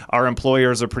us. Our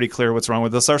employers are pretty clear what's wrong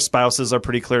with us. Our spouses are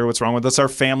pretty clear what's wrong with us. Our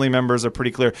family members are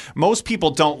pretty clear. Most people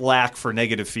don't lack for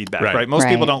negative feedback, right? Most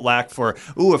people don't lack for,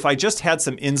 if I just had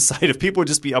some insight, if people would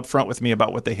just be upfront with me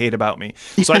about what they hate about me.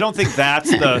 So I don't think that's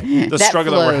the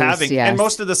struggle that we're having. Yes. And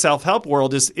most of the self-help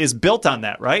world is built on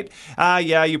that, right?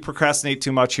 You procrastinate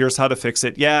too much. Here's how to fix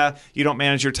it. You don't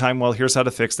manage your time well. Here's how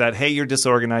to fix that. Hey, you're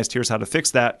disorganized. Here's how to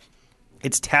fix that.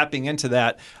 It's tapping into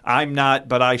that I'm not,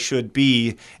 but I should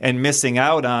be, and missing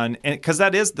out on, and because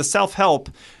that is the self-help.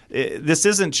 This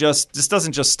doesn't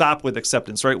just stop with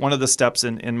acceptance, right? One of the steps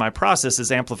in my process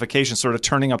is amplification, sort of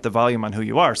turning up the volume on who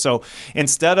you are. So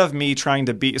instead of me trying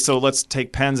to be, so let's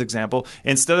take Penn's example.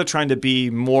 Instead of trying to be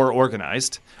more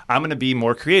organized, I'm going to be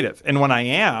more creative. And when I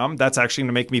am, that's actually going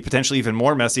to make me potentially even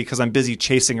more messy because I'm busy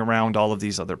chasing around all of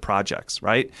these other projects,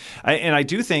 right? And I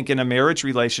do think in a marriage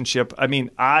relationship, I mean,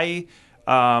 I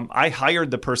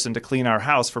hired the person to clean our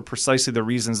house for precisely the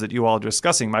reasons that you all are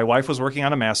discussing. My wife was working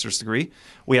on a master's degree.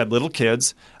 We had little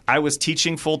kids. I was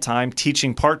teaching full-time,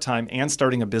 teaching part-time, and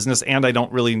starting a business, and I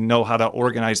don't really know how to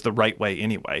organize the right way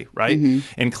anyway, right?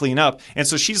 And clean up. And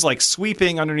so she's like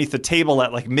sweeping underneath the table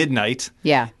at like midnight.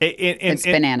 Yeah, it's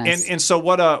bananas. And so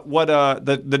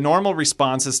the normal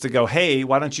response is to go, hey,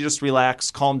 why don't you just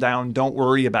relax, calm down, don't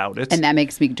worry about it. And that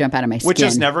makes me jump out of my skin. Which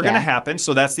is never going to happen.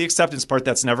 So that's the acceptance part.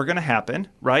 That's never going to happen,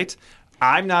 right?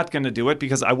 I'm not going to do it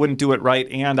because I wouldn't do it right,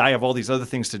 and I have all these other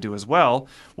things to do as well.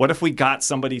 What if we got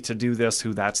somebody to do this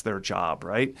who that's their job,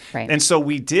 right? And so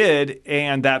we did,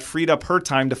 and that freed up her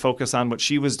time to focus on what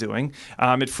she was doing.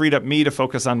 It freed up me to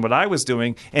focus on what I was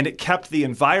doing, and it kept the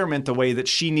environment the way that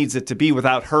she needs it to be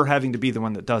without her having to be the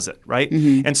one that does it, right?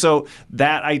 And so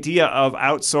that idea of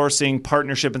outsourcing,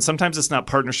 partnership, and sometimes it's not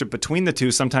partnership between the two,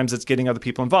 sometimes it's getting other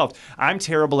people involved. I'm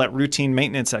terrible at routine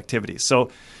maintenance activities. So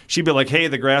she'd be like, hey,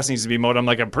 the grass needs to be mowed. I'm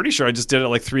like, I'm pretty sure I just did it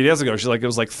like 3 days ago. She's like, it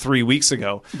was like 3 weeks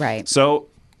ago. Right. So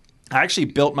I actually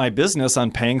built my business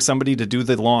on paying somebody to do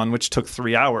the lawn, which took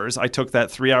 3 hours. I took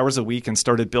that 3 hours a week and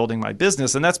started building my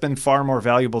business, and that's been far more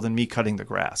valuable than me cutting the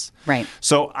grass. Right.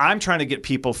 So I'm trying to get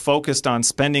people focused on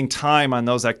spending time on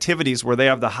those activities where they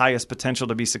have the highest potential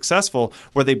to be successful,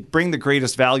 where they bring the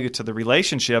greatest value to the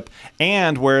relationship,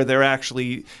 and where they're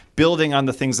actually building on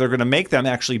the things that are going to make them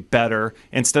actually better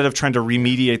instead of trying to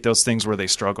remediate those things where they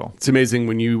struggle. It's amazing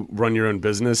when you run your own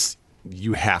business,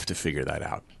 you have to figure that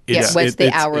out. What's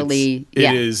the hourly?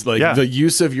 It is like the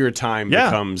use of your time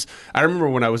becomes. I remember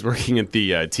when I was working at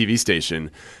the TV station,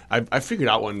 I figured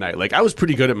out one night, like I was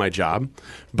pretty good at my job,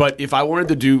 but if I wanted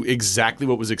to do exactly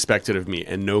what was expected of me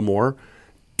and no more,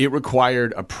 it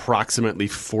required approximately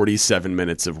 47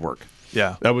 minutes of work.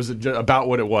 Yeah. That was about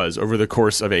what it was over the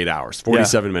course of 8 hours,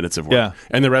 47 minutes of work. Yeah.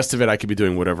 And the rest of it, I could be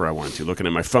doing whatever I wanted to, looking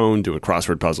at my phone, doing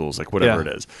crossword puzzles, like whatever it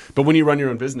is. But when you run your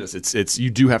own business, it's you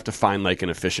do have to find like an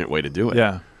efficient way to do it.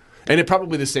 Yeah. And it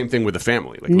probably the same thing with the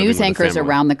family. Like news anchors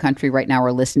around the country right now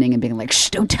are listening and being like, shh,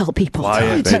 don't tell people.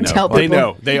 Don't tell people. They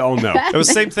know. They all know. It was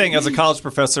the same thing as a college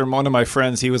professor. One of my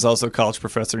friends, he was also a college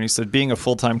professor, and he said, being a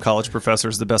full-time college professor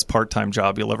is the best part-time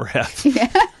job you'll ever have.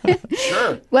 Yeah.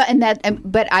 Sure. Well,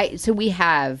 so we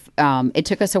have, it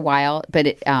took us a while,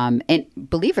 but and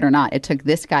believe it or not, it took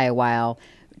this guy a while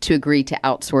to agree to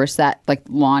outsource that like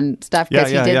lawn stuff.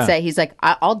 Because he did say, he's like,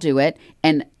 I'll do it.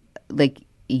 And like,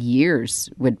 years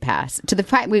would pass to the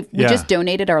fact we just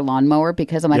donated our lawnmower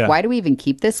because I'm like, why do we even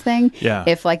keep this thing?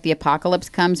 If like the apocalypse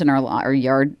comes and our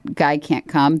yard guy can't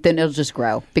come, then it'll just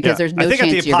grow because there's no chance. I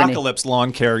think at the apocalypse,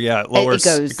 lawn care,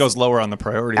 it goes lower on the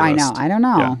priority list. I don't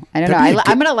know.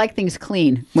 I'm gonna like things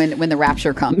clean when the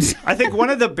rapture comes. I think one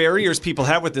of the barriers people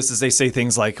have with this is they say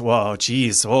things like, "Well,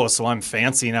 geez, so I'm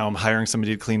fancy now. I'm hiring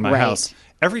somebody to clean my house."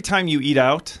 Every time you eat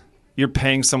out, you're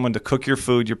paying someone to cook your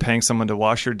food. You're paying someone to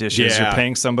wash your dishes. You're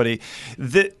paying somebody.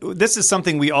 This is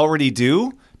something we already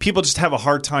do. People just have a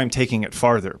hard time taking it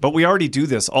farther. But we already do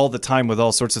this all the time with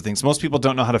all sorts of things. Most people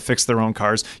don't know how to fix their own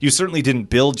cars. You certainly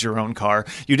didn't build your own car.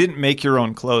 You didn't make your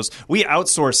own clothes. We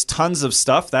outsource tons of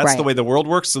stuff. That's the way the world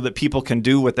works so that people can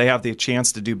do what they have the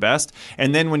chance to do best.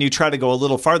 And then when you try to go a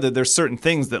little farther, there's certain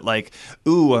things that like,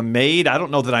 ooh, a maid? I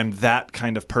don't know that I'm that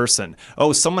kind of person.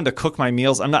 Oh, someone to cook my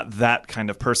meals? I'm not that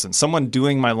kind of person. Someone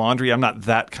doing my laundry? I'm not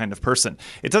that kind of person.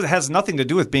 It has nothing to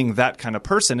do with being that kind of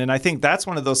person. And I think that's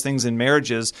one of those things in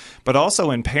marriages, but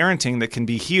also in parenting that can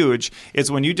be huge,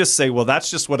 is when you just say, well, that's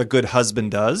just what a good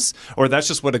husband does, or that's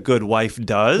just what a good wife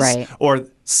does, or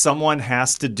someone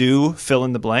has to do fill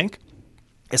in the blank.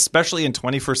 Especially in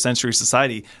 21st century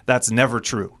society, that's never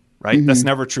true. Right? Mm-hmm. That's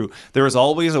never true. There is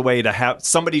always a way to have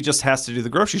somebody just has to do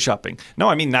the grocery shopping. No,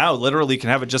 I mean now literally you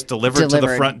can have it just delivered to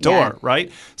the front door,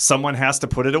 right? Someone has to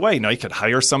put it away. No, you could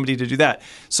hire somebody to do that.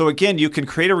 So again, you can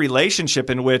create a relationship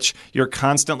in which you're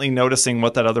constantly noticing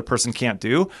what that other person can't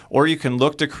do, or you can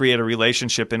look to create a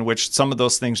relationship in which some of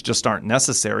those things just aren't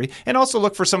necessary, and also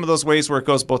look for some of those ways where it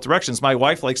goes both directions. My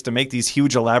wife likes to make these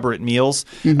huge elaborate meals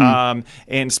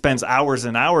and spends hours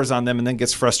and hours on them and then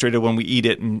gets frustrated when we eat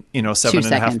it in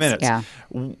 7.5 minutes. Yeah.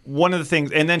 One of the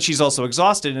things, and then she's also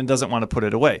exhausted and doesn't want to put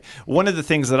it away. One of the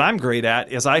things that I'm great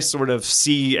at is I sort of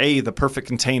see the perfect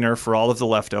container for all of the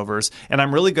leftovers, and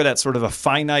I'm really good at sort of a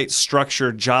finite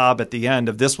structured job at the end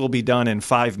of this will be done in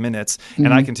 5 minutes,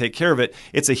 and I can take care of it.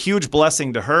 It's a huge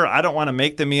blessing to her. I don't want to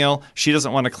make the meal. She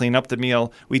doesn't want to clean up the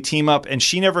meal. We team up, and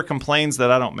she never complains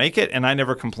that I don't make it, and I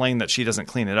never complain that she doesn't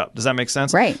clean it up. Does that make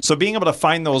sense? Right. So being able to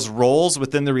find those roles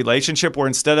within the relationship where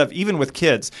instead of, even with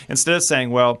kids, instead of saying,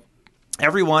 well,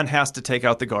 everyone has to take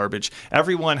out the garbage.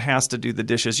 Everyone has to do the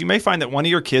dishes. You may find that one of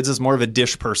your kids is more of a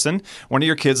dish person. One of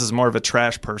your kids is more of a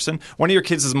trash person. One of your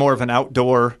kids is more of an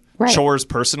outdoor chores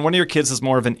person. One of your kids is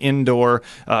more of an indoor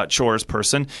chores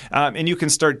person. And you can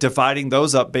start dividing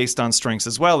those up based on strengths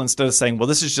as well, instead of saying, well,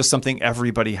 this is just something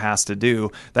everybody has to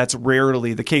do. That's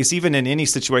rarely the case. Even in any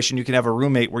situation, you can have a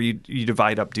roommate where you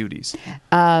divide up duties.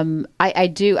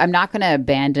 I do. I'm not going to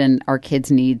abandon our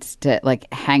kids' needs to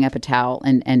like hang up a towel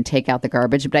and take out the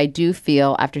garbage. But I do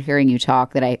feel after hearing you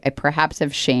talk that I perhaps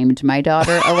have shamed my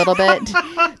daughter a little bit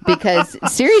because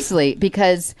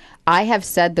I have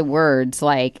said the words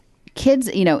like, kids,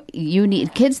 you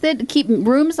need kids that keep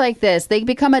rooms like this. They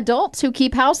become adults who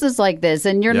keep houses like this,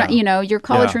 and you're not, your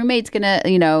college roommate's gonna,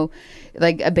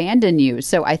 like abandon you.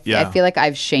 So I feel like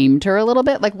I've shamed her a little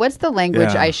bit. Like, what's the language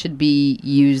I should be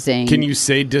using? Can you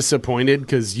say disappointed?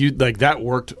 Because you like that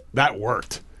worked.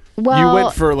 Well, you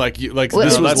went for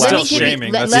this was still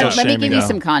shaming. Let me give you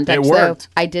some context. It worked. So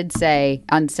I did say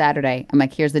on Saturday, I'm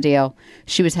like, here's the deal.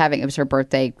 She was it was her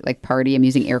birthday party. I'm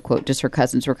using air quote, just her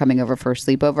cousins were coming over for a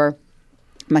sleepover.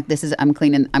 I'm like, I'm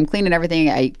cleaning everything.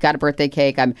 I got a birthday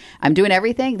cake. I'm doing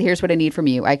everything. Here's what I need from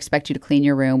you. I expect you to clean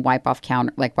your room, wipe off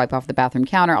the bathroom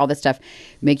counter, all this stuff,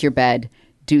 make your bed.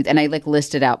 And I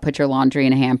listed out, put your laundry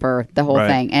in a hamper, the whole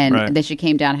thing. And then she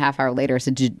came down a half hour later. I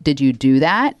said, did you do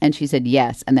that? And she said,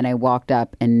 yes. And then I walked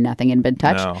up and nothing had been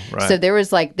touched. No, right. So there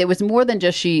was more than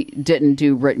just she didn't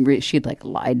do, she'd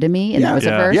lied to me. And that was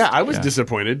the first. Yeah, I was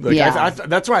disappointed.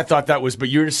 That's why I thought that was, but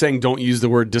you were saying don't use the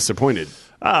word disappointed.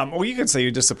 Well, you can say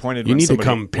you're disappointed. You when need somebody,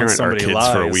 to come parent our kids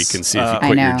lies. for a week and see if you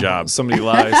quit your job. Somebody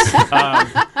lies.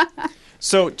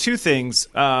 So two things.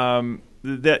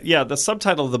 The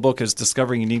subtitle of the book is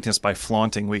Discovering Uniqueness by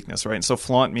Flaunting Weakness, right? And so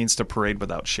flaunt means to parade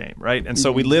without shame, right? And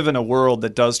so we live in a world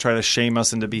that does try to shame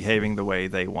us into behaving the way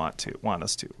they want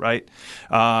us to, right?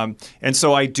 And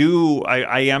so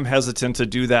I am hesitant to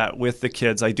do that with the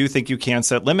kids. I do think you can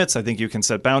set limits. I think you can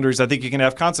set boundaries. I think you can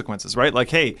have consequences, right?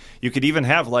 Like, hey, you could even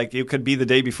have it could be the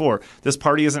day before. This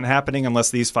party isn't happening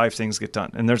unless these 5 things get done.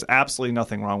 And there's absolutely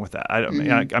nothing wrong with that.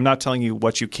 I'm not telling you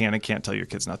what you can and can't tell your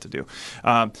kids not to do.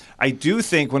 I do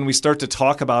think when we start to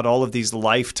talk about all of these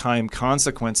lifetime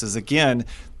consequences, again,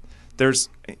 there's,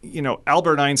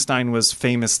 Albert Einstein was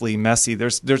famously messy.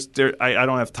 I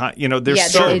don't have time.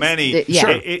 There's so many.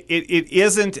 It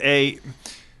isn't a.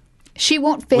 She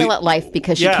won't fail at life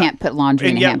because she can't put laundry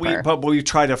in a hamper. But we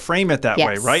try to frame it that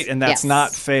way, right? And that's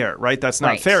not fair, right? That's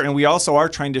not fair. And we also are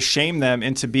trying to shame them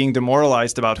into being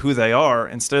demoralized about who they are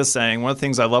instead of saying, one of the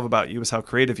things I love about you is how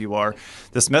creative you are.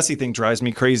 This messy thing drives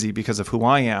me crazy because of who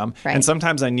I am. Right. And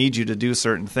sometimes I need you to do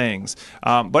certain things.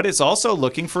 But it's also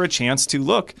looking for a chance to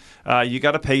look. You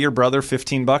got to pay your brother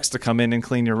 $15 to come in and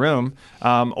clean your room.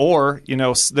 Or,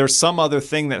 there's some other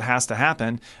thing that has to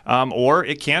happen. Or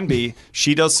it can be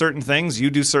she does certain things, you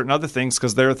do certain other things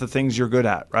because they're the things you're good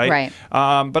at, right?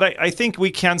 Right. But I think we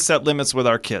can set limits with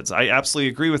our kids. I absolutely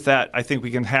agree with that. I think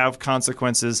we can have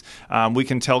consequences. We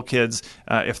can tell kids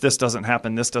if this doesn't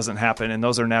happen, this doesn't happen, and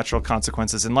those are natural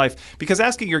consequences in life. Because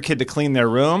asking your kid to clean their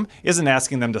room isn't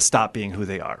asking them to stop being who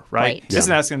they are, right? Yeah.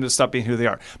 Isn't asking them to stop being who they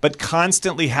are. But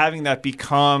constantly having that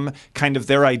become kind of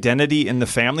their identity in the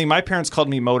family. My parents called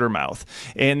me motor mouth,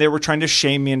 and they were trying to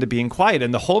shame me into being quiet.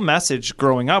 And the whole message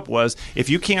growing up was, if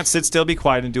you can't sit still, be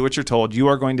quiet, and do what you're told, you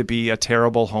are going to be a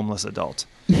terrible homeless adult.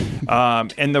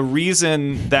 And the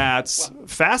reason that's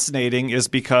fascinating is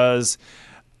because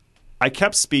I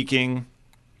kept speaking,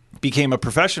 became a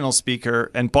professional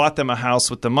speaker, and bought them a house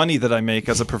with the money that I make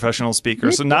as a professional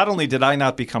speaker. So not only did I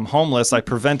not become homeless, I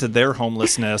prevented their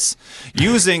homelessness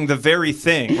using the very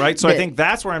thing, right? So I think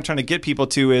that's where I'm trying to get people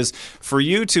to, is for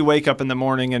you to wake up in the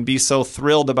morning and be so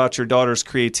thrilled about your daughter's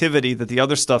creativity that the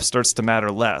other stuff starts to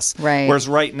matter less. Right. Whereas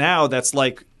right now, that's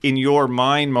like, in your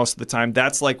mind most of the time,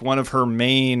 that's like one of her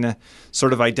main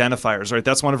sort of identifiers, right?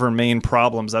 That's one of her main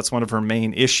problems. That's one of her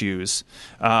main issues.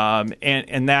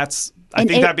 And that's... I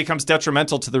think that becomes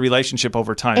detrimental to the relationship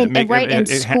over time. It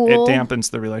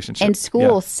dampens the relationship. In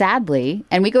school, sadly,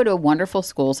 and we go to a wonderful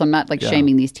school, so I'm not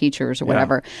shaming these teachers or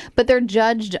whatever, but they're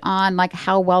judged on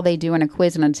how well they do in a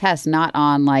quiz and a test, not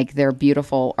on their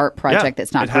beautiful art project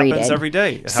that's not graded. It happens every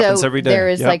day. It happens every day. There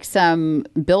is some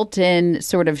built-in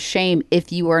sort of shame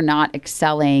if you are not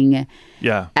excelling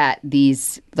at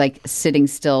these sitting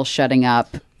still, shutting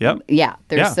up. Yep. Yeah,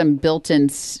 there's some built-in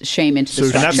shame into the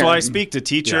structure. And that's why I speak to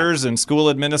teachers and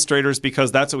school administrators,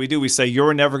 because that's what we do. We say,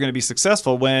 you're never going to be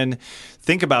successful when,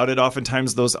 think about it,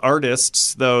 oftentimes those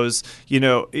artists,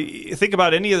 think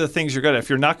about any of the things you're good at. If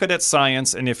you're not good at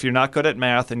science, and if you're not good at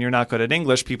math, and you're not good at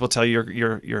English, people tell you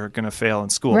you're going to fail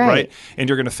in school, right? And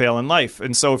you're going to fail in life.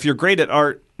 And so if you're great at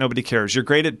art, nobody cares. You're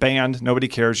great at band, nobody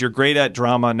cares. You're great at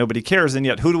drama, nobody cares. And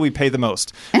yet, who do we pay the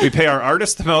most? We pay our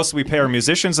artists the most, we pay our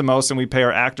musicians the most, and we pay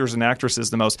our actors and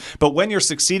actresses the most. But when you're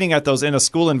succeeding at those in a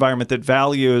school environment that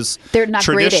values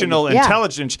traditional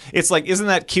intelligence, it's like, isn't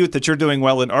that cute that you're doing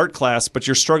well in art class, but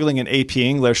you're struggling in AP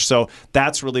English? So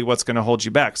that's really what's going to hold you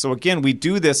back. So again, we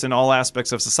do this in all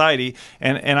aspects of society,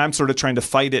 and I'm sort of trying to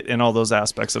fight it in all those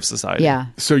aspects of society. Yeah.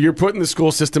 So you're putting the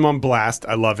school system on blast.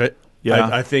 I love it.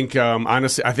 Yeah. I think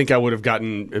honestly, I think I would have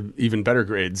gotten even better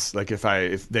grades.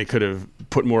 If they could have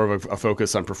put more of a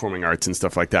focus on performing arts and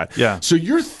stuff like that. Yeah. So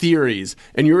your theories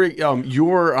and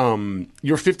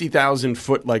your 50,000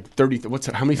 foot, like 30. What's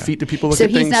that? How many feet do people look so at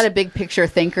things? So he's not a big picture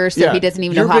thinker, so he doesn't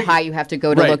even know how high you have to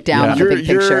go to look down at the big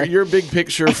picture. Your big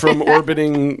picture from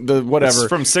orbiting the whatever. It's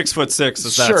from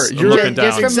 6'6". Sure, you're looking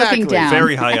down. Just from looking down.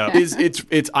 Very high up.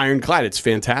 It's ironclad. It's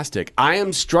fantastic. I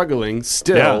am struggling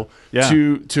still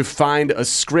to find a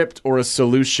script or a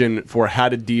solution for how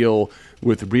to deal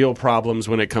with real problems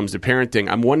when it comes to parenting.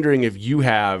 I'm wondering if you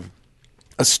have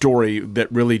a story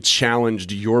that really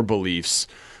challenged your beliefs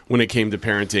when it came to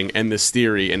parenting and this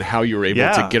theory and how you were able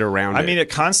to get around it. I mean,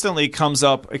 it constantly comes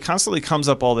up. It constantly comes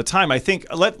up all the time. I think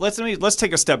let's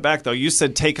take a step back though. You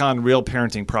said take on real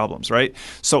parenting problems, right?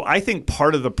 So I think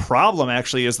part of the problem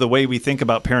actually is the way we think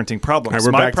about parenting problems.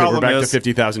 All right, we're back to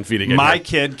 50,000 feet again. My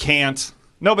kid can't.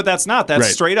 No, but that's not. That's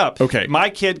straight up. Okay.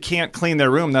 My kid can't clean their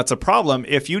room. That's a problem.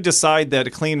 If you decide that a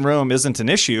clean room isn't an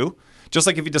issue, just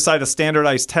like if you decide a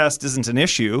standardized test isn't an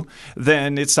issue,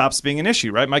 then it stops being an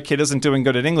issue, right? My kid isn't doing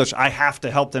good at English. I have to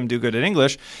help them do good at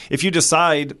English. If you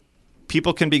decide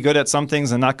people can be good at some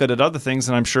things and not good at other things,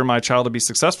 and I'm sure my child will be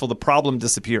successful, the problem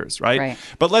disappears, right?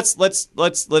 But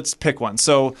let's pick one.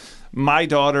 So my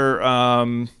daughter,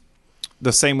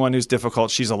 the same one who's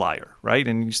difficult, she's a liar, right?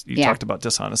 And you talked about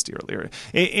dishonesty earlier.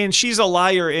 And she's a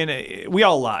liar, and we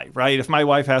all lie, right? If my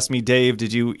wife asked me, Dave,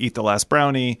 did you eat the last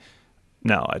brownie?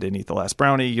 No, I didn't eat the last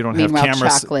brownie. You don't have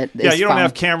cameras. Yeah, you don't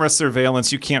have camera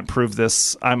surveillance. You can't prove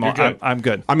this. I'm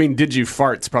good. I mean, did you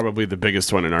fart? It's probably the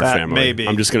biggest one in our family. Maybe.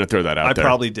 I'm just going to throw that out there. I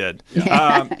probably did.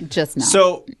 Just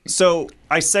not. So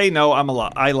I say no,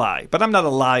 I lie. But I'm not a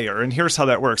liar. And here's how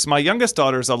that works. My youngest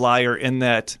daughter's a liar in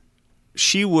that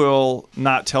she will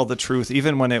not tell the truth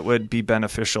even when it would be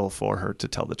beneficial for her to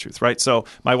tell the truth, right? So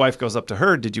my wife goes up to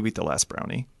her, did you eat the last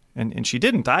brownie? And she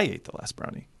didn't. I ate the last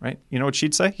brownie, right? You know what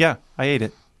she'd say? Yeah, I ate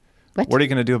it. What are you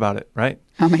going to do about it, right?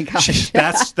 Oh, my gosh.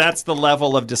 That's the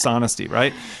level of dishonesty,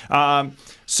 right?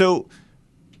 So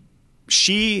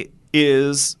she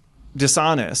is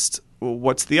dishonest.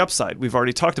 What's the upside? We've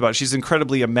already talked about it. She's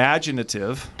incredibly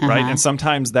imaginative, right? And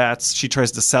sometimes she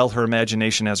tries to sell her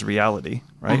imagination as reality,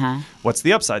 right? What's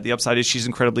the upside? The upside is she's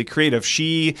incredibly creative.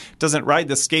 She doesn't ride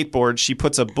the skateboard. She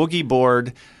puts a boogie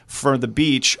board for the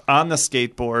beach on the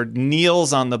skateboard,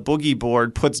 kneels on the boogie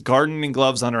board, puts gardening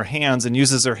gloves on her hands, and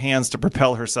uses her hands to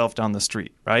propel herself down the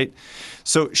street, right?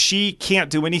 So she can't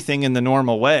do anything in the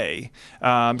normal way.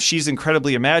 She's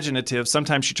incredibly imaginative.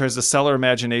 Sometimes she tries to sell her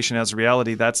imagination as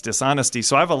reality. That's dishonesty.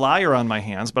 So I have a liar on my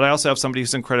hands, but I also have somebody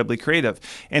who's incredibly creative.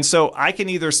 And so I can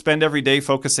either spend every day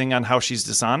focusing on how she's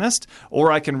dishonest,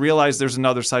 or I can realize there's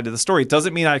another side to the story. It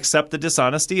doesn't mean I accept the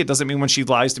dishonesty. It doesn't mean when she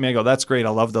lies to me, I go, that's great.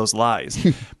 I love those lies.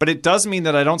 But it does mean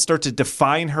that I don't start to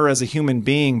define her as a human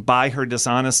being by her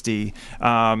dishonesty.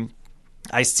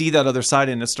 I see that other side,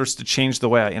 and it starts to change the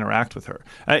way I interact with her.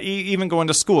 Even going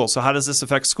to school. So how does this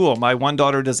affect school? My one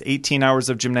daughter does 18 hours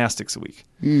of gymnastics a week.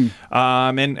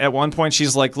 And at one point,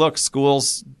 she's like, look, school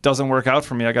doesn't work out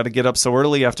for me. I got to get up so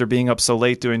early after being up so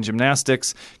late doing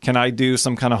gymnastics. Can I do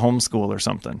some kind of homeschool or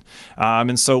something?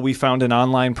 And so we found an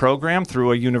online program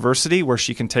through a university where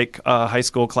she can take high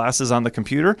school classes on the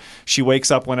computer. She wakes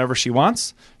up whenever she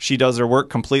wants. She does her work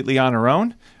completely on her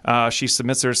own. She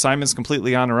submits her assignments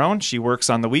completely on her own. She works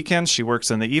on the weekends. She works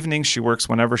in the evenings. She works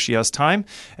whenever she has time.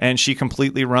 And she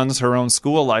completely runs her own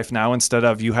school life now instead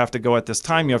of you have to go at this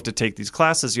time. You have to take these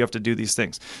classes. You have to do these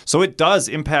things. So it does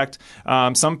impact.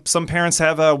 Some parents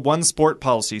have a one sport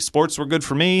policy. Sports were good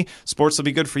for me. Sports will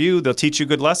be good for you. They'll teach you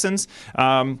good lessons.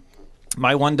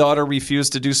 My one daughter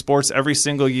refused to do sports every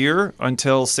single year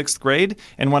until 6th grade.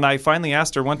 And when I finally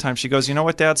asked her one time, she goes, you know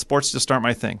what, Dad, sports just aren't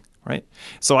my thing. Right.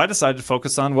 So I decided to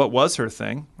focus on what was her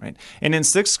thing. Right. And in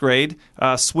 6th grade,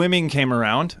 swimming came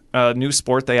around, a new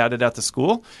sport they added at the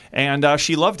school, and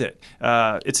she loved it.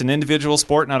 It's an individual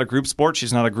sport, not a group sport.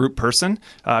 She's not a group person.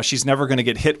 She's never going to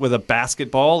get hit with a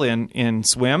basketball in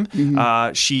swim.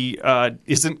 She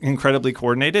isn't incredibly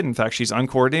coordinated. In fact, she's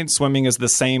uncoordinated. Swimming is the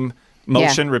same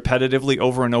motion repetitively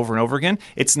over and over and over again.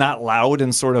 It's not loud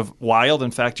and sort of wild.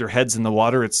 In fact, your head's in the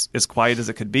water. It's as quiet as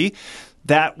it could be.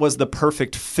 That was the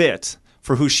perfect fit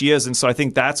for who she is. And so I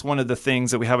think that's one of the things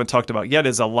that we haven't talked about yet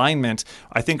is alignment.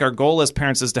 I think our goal as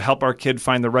parents is to help our kid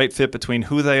find the right fit between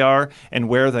who they are and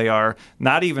where they are,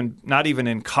 not even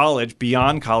in college,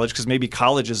 beyond college, because maybe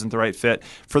college isn't the right fit.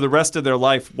 For the rest of their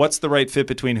life, what's the right fit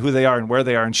between who they are and where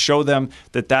they are, and show them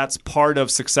that that's part of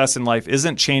success in life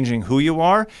isn't changing who you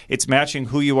are, it's matching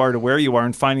who you are to where you are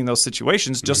and finding those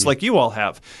situations just like you all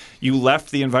have. You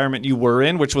left the environment you were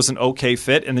in, which was an okay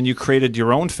fit, and then you created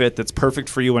your own fit that's perfect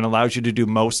for you and allows you to to do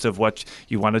most of what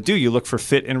you want to do. You look for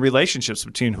fit in relationships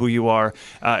between who you are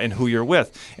and who you're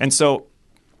with. And so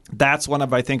that's one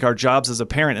of, I think, our jobs as a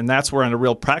parent, and that's where on a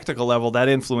real practical level that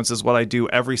influences what I do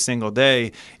every single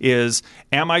day is,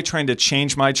 am I trying to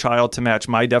change my child to match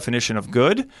my definition of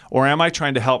good, or am I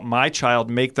trying to help my child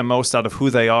make the most out of who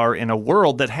they are in a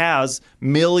world that has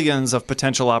millions of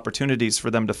potential opportunities for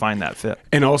them to find that fit?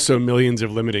 And also millions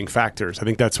of limiting factors. I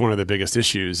think that's one of the biggest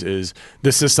issues is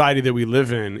the society that we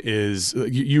live in is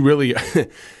you really...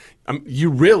 you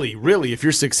really, if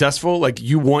you're successful, like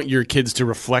you want your kids to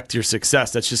reflect your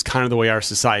success. That's just kind of the way our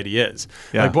society is.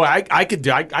 Yeah. Like, boy, I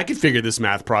could figure this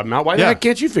math problem out. Why the heck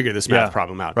can't you figure this math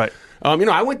problem out? Right.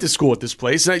 I went to school at this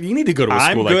place. You need to go to a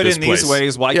school like this place. I'm good in these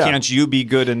ways. Why can't you be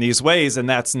good in these ways? And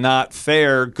that's not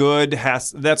fair.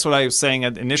 That's what I was saying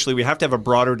initially. We have to have a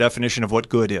broader definition of what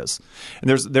good is. And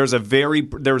there's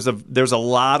a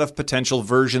lot of potential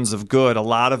versions of good. A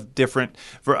lot of different.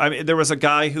 There was a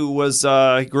guy who was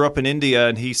he grew up in India,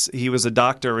 and he was a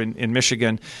doctor in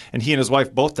Michigan, and he and his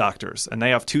wife both doctors, and they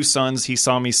have 2 sons. He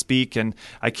saw me speak, and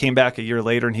I came back a year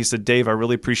later, and he said, "Dave, I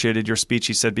really appreciated your speech."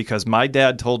 He said, "Because my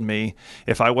dad told me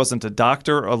if I wasn't a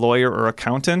doctor, a lawyer, or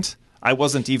accountant, I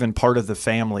wasn't even part of the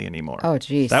family anymore." Oh,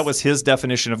 geez. That was his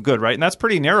definition of good, right? And that's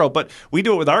pretty narrow, but we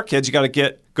do it with our kids. You got to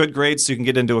get good grades so you can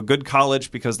get into a good college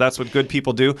because that's what good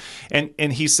people do. And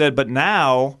he said, but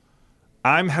now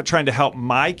I'm trying to help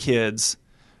my kids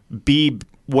be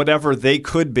whatever they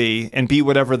could be and be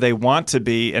whatever they want to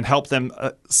be and help them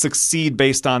succeed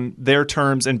based on their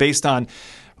terms and based on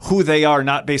who they are,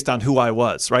 not based on who I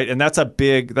was, right? And that's a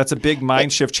big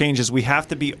mind shift change is we have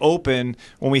to be open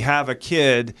when we have a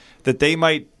kid that they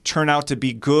might turn out to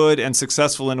be good and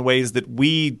successful in ways that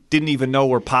we didn't even know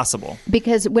were possible.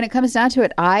 Because when it comes down to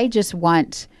it, I just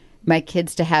want my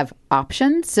kids to have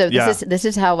options. So this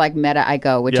is how like meta I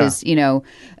go, which is,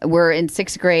 we're in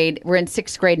 6th grade. We're in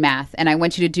 6th grade math, and I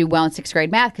want you to do well in 6th grade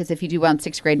math because if you do well in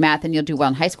 6th grade math, then you'll do well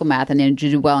in high school math, and then you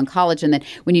do well in college, and then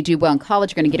when you do well in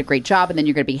college, you're going to get a great job, and then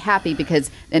you're going to be happy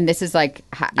because. And this is like,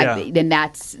 then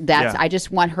that's. I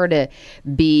just want her to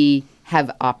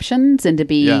have options and to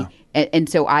be. Yeah. And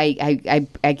so I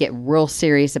get real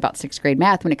serious about 6th grade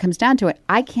math. When it comes down to it,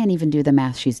 I can't even do the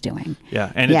math she's doing.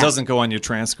 Yeah, and it doesn't go on your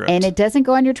transcript. And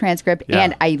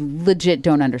I legit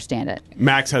don't understand it.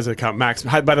 Max has a Max.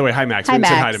 Hi, by the way, hi Max. Hi,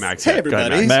 Max. Say hi to Max. Hey, everybody.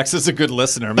 Max. Max is a good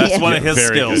listener. That's one of his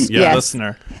skills. Good. Yeah.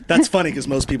 Listener. That's funny because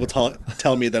most people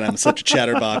tell me that I'm such a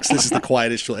chatterbox. This is the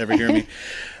quietest you'll ever hear me.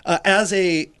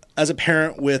 As a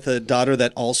parent with a daughter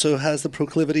that also has the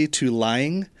proclivity to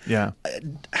lying,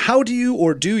 how do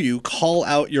you call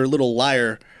out your little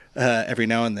liar every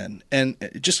now and then, and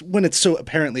just when it's so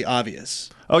apparently obvious?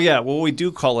 Oh, yeah. Well, we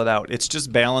do call it out. It's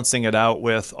just balancing it out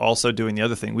with also doing the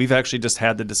other thing. We've actually just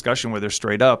had the discussion where they're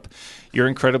straight up. You're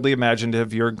incredibly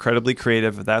imaginative. You're incredibly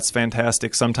creative. That's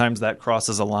fantastic. Sometimes that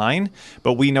crosses a line,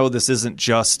 but we know this isn't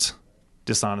just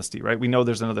dishonesty, right? We know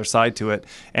there's another side to it,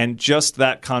 and just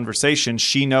that conversation,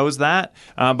 she knows that.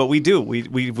 But we do.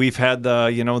 We've had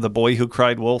the boy who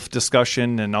cried wolf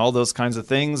discussion and all those kinds of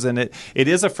things, and it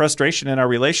is a frustration in our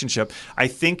relationship. I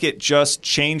think it just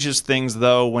changes things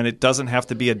though when it doesn't have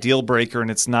to be a deal breaker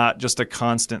and it's not just a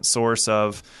constant source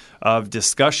of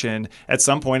discussion. At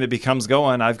some point it becomes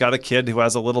I've got a kid who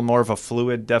has a little more of a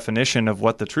fluid definition of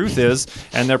what the truth is,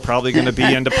 and they're probably going to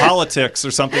be into politics or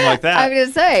something like that. I was going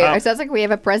to say, it sounds like we have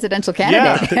a presidential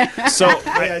candidate. Yeah. So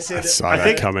I saw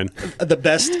that coming. The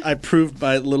best, I proved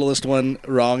my littlest one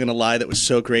wrong in a lie that was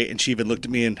so great, and she even looked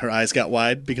at me and her eyes got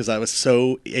wide because I was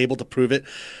so able to prove it.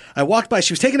 I walked by,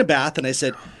 she was taking a bath, and I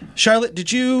said, "Charlotte,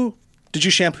 did you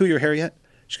shampoo your hair yet?"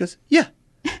 She goes, "Yeah."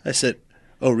 I said,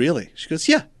 "Oh, really?" She goes,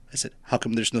 "Yeah." I said, "How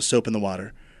come there's no soap in the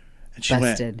water?" And she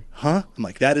went, "Huh?" I'm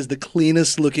like, "That is the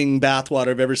cleanest looking bathwater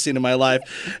I've ever seen in my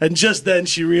life." And just then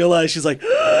she realized, she's like,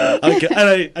 "Okay."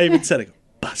 And I even said, "I go,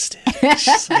 busted."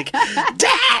 She's like,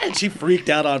 "Dad!" And she freaked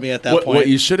out on me at that point. What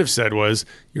you should have said was,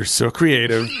 "You're so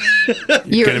creative.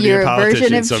 You're going to be your a politician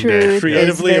version of someday." truth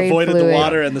Creatively avoided fluid. the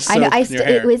water and the soap in your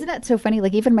hair. Isn't that so funny?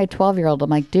 Like even my 12-year-old,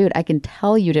 I'm like, dude, I can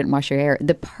tell you didn't wash your hair.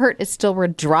 The part is still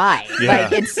dry. Yeah.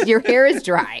 Like your hair is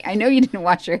dry. I know you didn't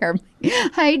wash your hair.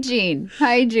 Hygiene.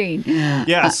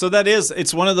 Yeah, so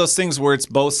it's one of those things where it's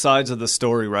both sides of the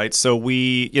story, right? So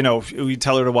we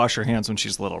tell her to wash her hands when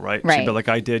she's little, right? She'd be like,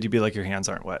 "I did." You'd be like, "Your hands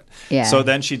aren't wet." Yeah. So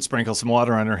then she'd sprinkle some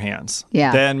water on her hands.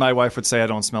 Yeah. Then my wife would say, "I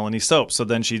don't smell any soap." So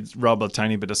then she'd rub a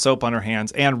tiny bit of soap on her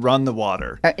hands and run the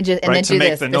water, to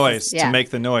make the noise. To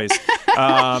make the noise.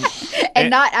 And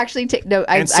not actually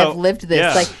I've lived this.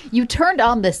 Yeah. Like you turned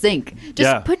on the sink.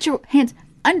 Just put your hands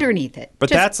underneath it. But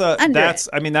Just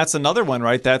that's another one,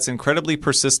 right? That's incredibly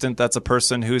persistent. That's a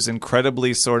person who's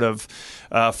incredibly sort of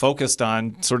focused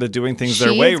on sort of doing things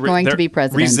their way. She is going to be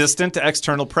president. Resistant to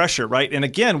external pressure, right? And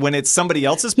again, when it's somebody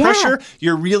else's pressure,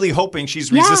 you're really hoping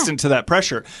she's resistant to that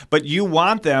pressure. But you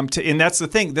want them to, and that's the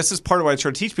thing. This is part of what I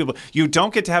try to teach people. You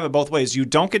don't get to have it both ways. You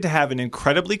don't get to have an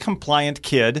incredibly compliant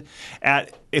kid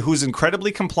who's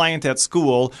incredibly compliant at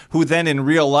school, who then in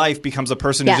real life becomes a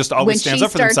person who just always stands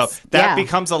up for themselves. That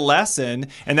becomes a lesson,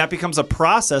 and that becomes a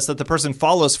process that the person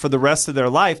follows for the rest of their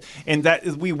life. And that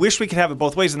we wish we could have it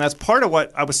both ways. And that's part of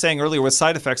what I was saying earlier with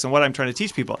side effects and what I'm trying to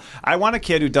teach people. I want a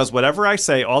kid who does whatever I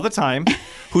say all the time,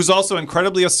 who's also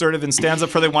incredibly assertive and stands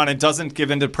up for what they want and doesn't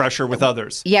give into pressure with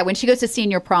others. Yeah, when she goes to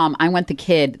senior prom, I want the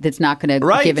kid that's not going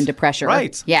to give into pressure.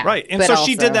 Right. Yeah. Right. And so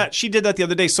she did that. She did that the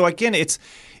other day. So again,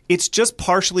 it's just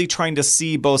partially trying to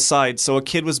see both sides. So a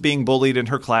kid was being bullied in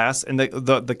her class, and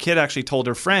the kid actually told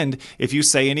her friend, if you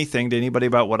say anything to anybody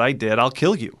about what I did, I'll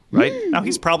kill you, right? Now,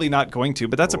 he's probably not going to,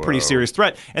 but that's a pretty serious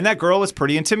threat. And that girl was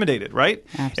pretty intimidated, right?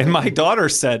 Absolutely. And my daughter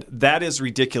said, that is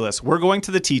ridiculous. We're going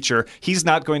to the teacher. He's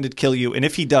not going to kill you. And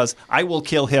if he does, I will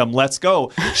kill him. Let's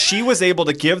go. She was able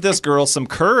to give this girl some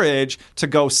courage to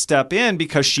go step in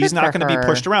because she's not going to be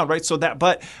pushed around, right? So that,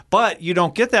 but you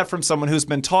don't get that from someone who's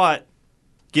been taught,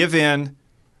 give in.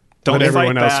 Don't let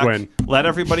everyone else win. Let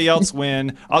everybody else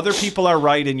win. Other people are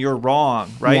right and you're wrong,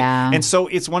 right? Yeah. And so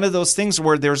it's one of those things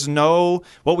where there's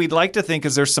what we'd like to think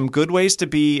is there's some good ways to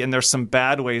be and there's some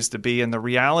bad ways to be. And the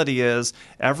reality is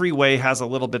every way has a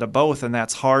little bit of both. And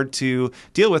that's hard to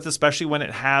deal with, especially when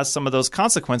it has some of those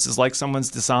consequences, like someone's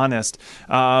dishonest.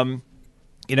 And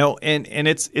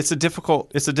it's a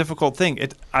difficult thing.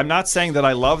 I'm not saying that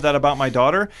I love that about my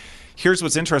daughter. Here's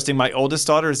what's interesting. My oldest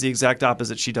daughter is the exact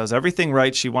opposite. She does everything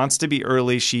right. She wants to be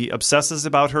early. She obsesses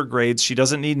about her grades. She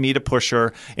doesn't need me to push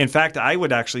her. In fact, I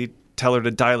would actually tell her to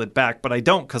dial it back, but I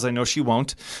don't because I know she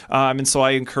won't. And so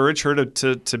I encourage her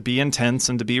to be intense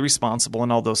and to be responsible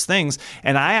and all those things.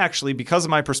 And I actually, because of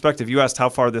my perspective, you asked how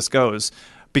far this goes.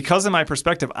 Because of my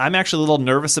perspective, I'm actually a little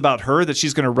nervous about her that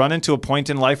she's going to run into a point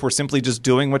in life where simply just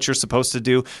doing what you're supposed to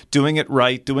do, doing it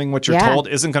right, doing what you're told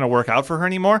isn't going to work out for her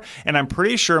anymore. And I'm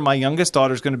pretty sure my youngest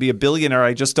daughter is going to be a billionaire.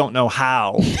 I just don't know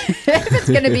how. It's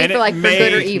going to be for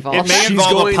good or evil. It may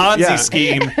involve a Ponzi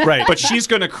scheme, right? But she's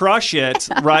going to crush it,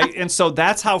 right? And so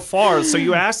that's how far. So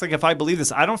you ask, if I believe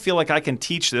this, I don't feel like I can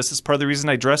teach this. It's part of the reason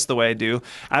I dress the way I do.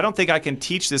 I don't think I can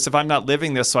teach this if I'm not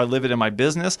living this. So I live it in my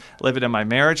business, live it in my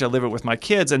marriage, I live it with my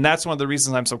kids. And that's one of the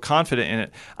reasons I'm so confident in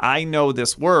it. I know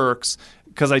this works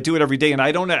because I do it every day, and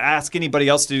I don't ask anybody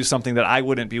else to do something that I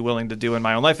wouldn't be willing to do in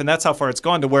my own life. And that's how far it's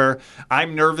gone to where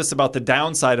I'm nervous about the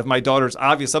downside of my daughter's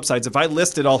obvious upsides. If I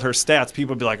listed all her stats,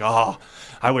 people would be like, oh,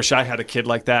 I wish I had a kid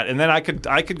like that. And then I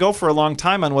could go for a long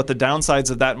time on what the downsides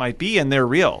of that might be, and they're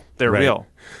real. They're real.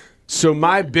 So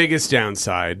my biggest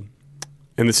downside,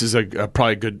 and this is a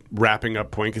probably good wrapping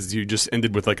up point because you just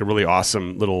ended with a really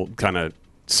awesome little kind of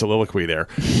soliloquy there,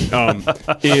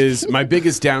 is my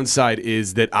biggest downside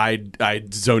is that I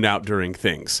zone out during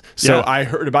things. So I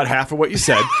heard about half of what you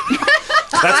said.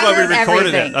 That's why we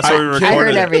recorded it. That's why we recorded it. I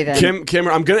heard everything. Kim,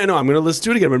 I'm gonna listen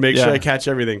to it again. I'm gonna make sure I catch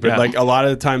everything. But a lot of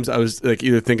the times, I was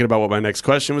either thinking about what my next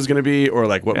question was gonna be, or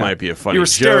what might be a funny. You were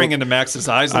staring joke. into Max's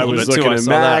eyes a little bit too. I was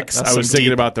looking at Max. I was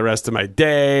thinking deep. about the rest of my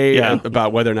day,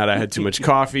 about whether or not I had too much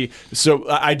coffee. So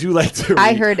I do like to read.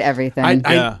 I heard everything.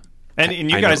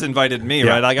 And you guys invited me,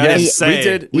 right? I didn't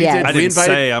say. We did. I didn't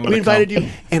say I'm going to invited you.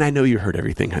 And I know you heard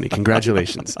everything, honey.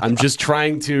 Congratulations. I'm just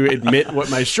trying to admit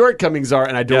what my shortcomings are,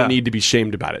 and I don't need to be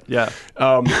shamed about it. Yeah.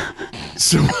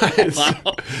 So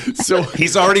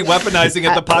he's already weaponizing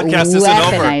it. The podcast isn't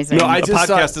over. No, I just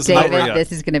podcast isn't over David, yet.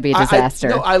 this is going to be a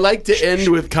disaster. I like to end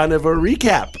with kind of a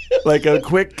recap, like a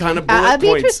quick kind of bullet I'd be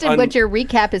points interested in what your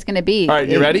recap is going to be. All right,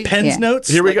 you ready? Penn's notes?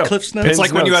 Here we go. Cliff's notes? It's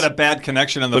like when you had a bad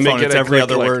connection on the Let me phone. get It's a every quick,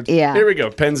 other word. Yeah. Here we go.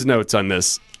 Penn's notes on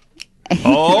this.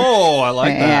 Oh, I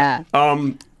like that.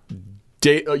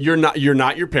 Yeah. You're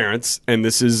not your parents, and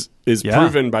this is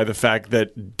proven by the fact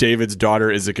that David's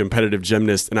daughter is a competitive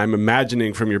gymnast, and I'm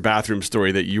imagining from your bathroom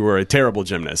story that you were a terrible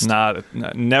gymnast.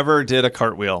 Never did a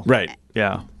cartwheel. Right.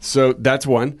 Yeah. So that's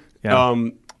one. Yeah.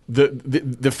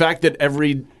 The fact that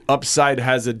every upside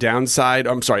has a downside.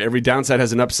 I'm sorry, every downside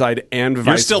has an upside and vice versa.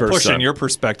 You're still pushing your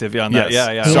perspective on that.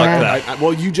 Yes. Yeah. So I like that.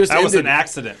 well, you just that was ended. an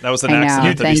accident. That was an I know.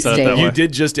 accident that he Thanks, said it that David. way. You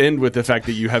did just end with the fact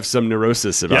that you have some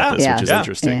neurosis about this, which is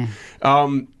interesting.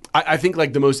 Yeah. I think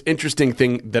the most interesting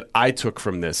thing that I took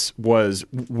from this was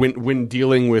when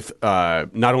dealing with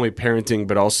not only parenting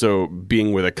but also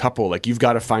being with a couple, you've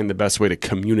got to find the best way to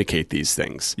communicate these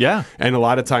things. Yeah. And a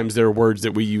lot of times there are words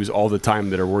that we use all the time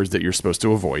that are words that you're supposed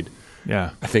to avoid.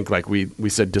 Yeah. I think like we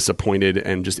said disappointed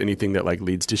and just anything that like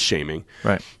leads to shaming.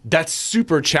 Right. That's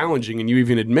super challenging. And you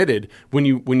even admitted when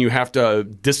you have to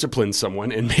discipline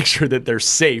someone and make sure that they're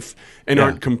safe and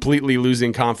aren't completely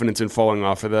losing confidence and falling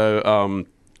off of the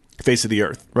face of the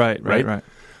earth. Right.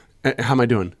 How am I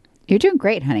doing? You're doing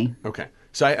great, honey. Okay.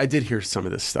 So I did hear some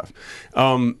of this stuff.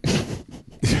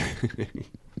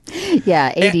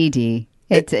 Yeah, ADD.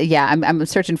 I'm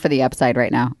searching for the upside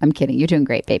right now. I'm kidding. You're doing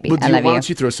great, baby. Well, I love why you. don't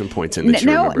you throw some points in that you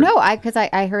remember? Because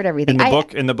I heard everything.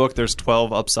 In the book, there's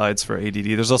 12 upsides for ADD.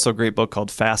 There's also a great book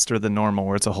called Faster Than Normal,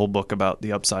 where it's a whole book about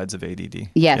the upsides of ADD.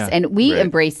 Yes, and we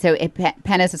embrace. So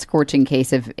Penn is a scorching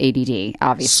case of ADD.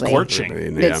 Obviously, scorching.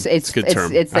 It's a good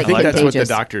term. It's I think contagious. that's what the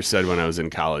doctor said when I was in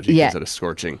college. He calls it a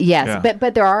scorching. Yes,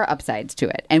 but there are upsides to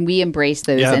it, and we embrace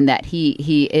those. In that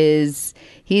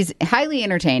he's highly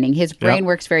entertaining. His brain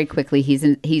works very quickly. He's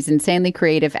insanely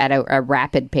creative at a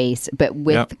rapid pace. But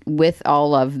with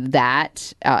all of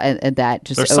that, that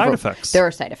just there's side effects. There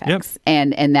are side effects,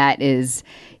 and that is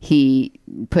he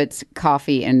puts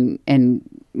coffee and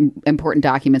important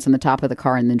documents on the top of the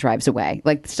car and then drives away,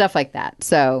 like stuff like that.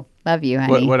 So love you,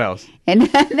 honey. What else? And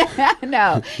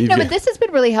no, but this has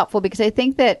been really helpful because I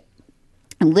think that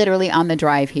literally on the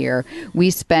drive here, we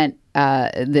spent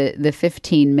the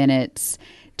 15 minutes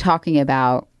talking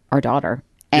about our daughter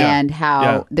and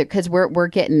how because we're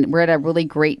at a really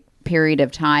great period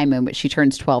of time in which she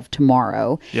turns 12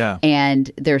 tomorrow. Yeah.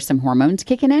 And there's some hormones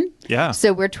kicking in. Yeah.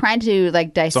 So we're trying to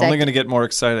like dissect. It's only going to get more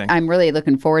exciting. I'm really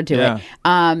looking forward to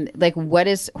it. Like what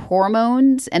is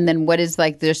hormones and then what is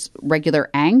like this regular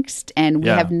angst? And we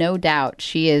have no doubt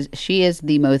she is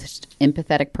the most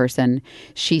empathetic person.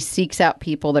 She seeks out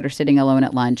people that are sitting alone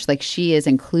at lunch. Like she is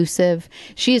inclusive.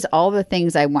 She is all the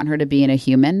things I want her to be in a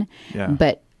human. Yeah.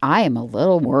 But I am a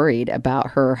little worried about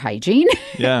her hygiene,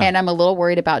 and I'm a little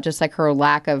worried about just like her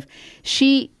lack of.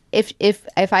 If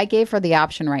I gave her the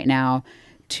option right now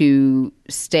to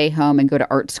stay home and go to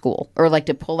art school, or like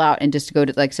to pull out and just go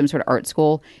to like some sort of art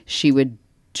school, she would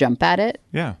jump at it.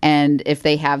 Yeah. And if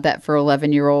they have that for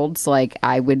 11-year-olds, like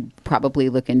I would probably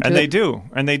look into it. And they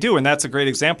do, and that's a great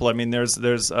example. I mean, there's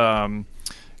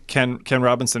Ken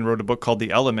Robinson wrote a book called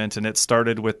The Element, and it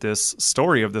started with this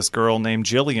story of this girl named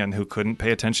Jillian who couldn't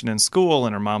pay attention in school,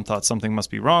 and her mom thought something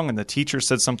must be wrong, and the teacher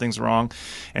said something's wrong,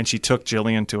 and she took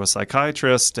Jillian to a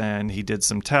psychiatrist, and he did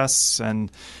some tests,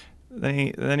 and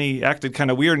then he acted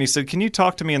kind of weird, and he said, "Can you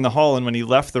talk to me in the hall?" And when he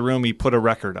left the room, he put a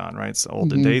record on, right? It's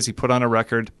olden days. He put on a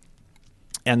record.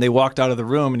 And they walked out of the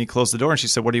room, and he closed the door, and she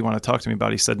said, "What do you want to talk to me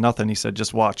about?" He said, "Nothing." He said,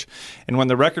 "Just watch." And when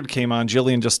the record came on,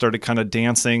 Jillian just started kind of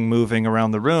dancing, moving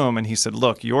around the room, and he said,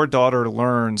 "Look, your daughter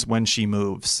learns when she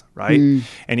moves, right?"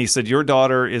 And he said, "Your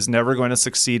daughter is never going to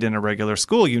succeed in a regular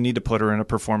school. You need to put her in a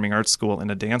performing arts school, in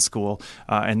a dance school."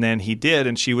 And then he did,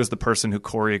 and she was the person who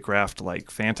choreographed like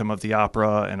Phantom of the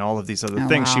Opera and all of these other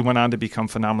things. Wow. She went on to become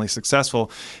phenomenally successful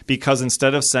because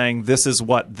instead of saying, "This is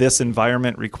what this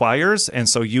environment requires, and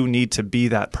so you need to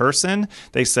be that person,"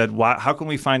 they said, how can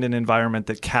we find an environment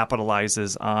that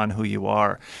capitalizes on who you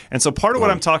are? And so part of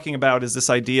what I'm talking about is this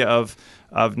idea of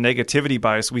negativity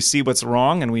bias. We see what's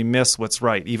wrong and we miss what's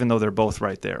right, even though they're both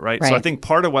right there, right? So I think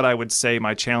part of what I would say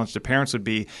my challenge to parents would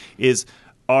be is,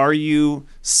 are you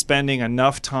spending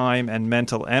enough time and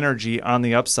mental energy on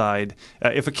the upside?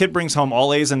 If a kid brings home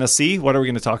all A's and a C, what are we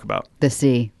going to talk about? The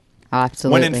C.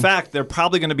 Absolutely. When in fact, they're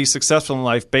probably going to be successful in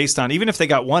life based on, even if they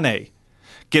got one A,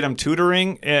 get them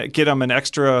tutoring, get them an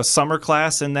extra summer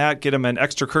class in that, get them an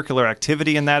extracurricular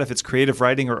activity in that, if it's creative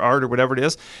writing or art or whatever it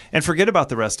is, and forget about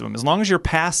the rest of them. As long as you're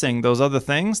passing those other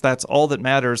things, that's all that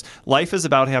matters. Life is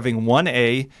about having one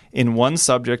A in one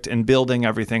subject and building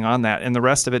everything on that, and the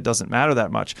rest of it doesn't matter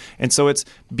that much. And so it's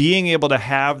being able to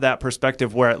have that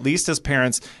perspective where, at least as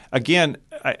parents, again,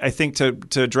 I think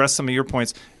to address some of your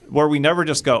points, where we never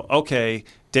just go, okay,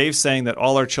 Dave's saying that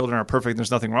all our children are perfect and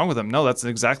there's nothing wrong with them. No, that's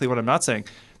exactly what I'm not saying.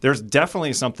 There's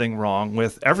definitely something wrong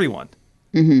with everyone.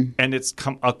 And it's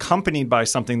accompanied by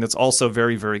something that's also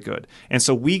very, very good. And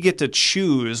so we get to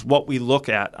choose what we look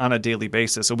at on a daily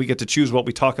basis. So we get to choose what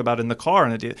we talk about in the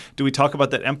car. Do we talk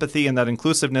about that empathy and that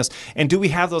inclusiveness? And do we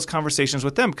have those conversations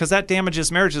with them? Because that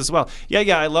damages marriages as well.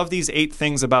 Yeah, I love these 8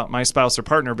 things about my spouse or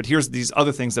partner, but here's these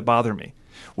other things that bother me.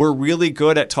 We're really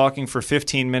good at talking for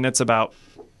 15 minutes about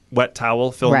wet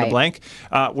towel, fill in the blank.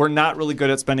 We're not really good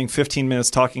at spending 15 minutes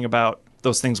talking about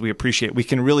those things we appreciate. We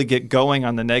can really get going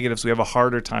on the negatives. We have a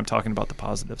harder time talking about the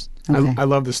positives. Okay. I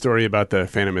love the story about the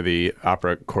Phantom of the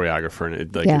Opera choreographer,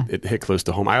 and it hit close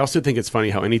to home. I also think it's funny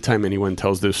how anytime anyone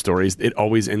tells those stories, it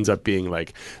always ends up being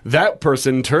like, that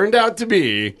person turned out to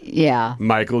be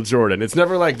Michael Jordan. It's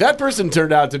never like, that person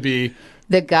turned out to be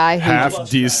The guy who half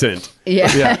decent.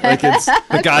 Yeah. Like it's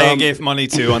the guy I gave money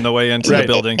to on the way into the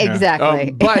building. here.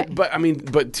 Exactly.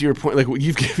 But to your point, like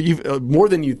you've more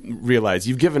than you realize,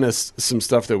 you've given us some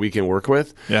stuff that we can work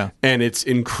with. Yeah. And it's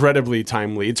incredibly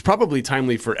timely. It's probably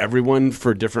timely for everyone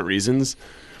for different reasons.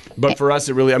 But for us,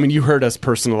 it really, I mean, you heard us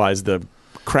personalize the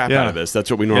crap out of this. That's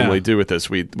what we normally do with this.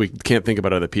 We can't think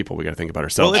about other people. We got to think about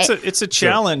ourselves. Well, it's a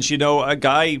challenge. You know, a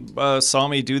guy saw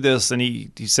me do this, and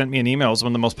he sent me an email. It was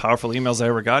one of the most powerful emails I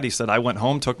ever got. He said, I went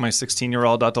home, took my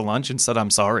 16-year-old out to lunch, and said, I'm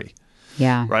sorry.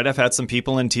 Yeah. Right. I've had some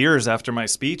people in tears after my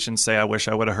speech and say, I wish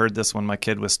I would have heard this when my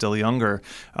kid was still younger.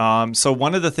 So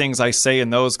one of the things I say in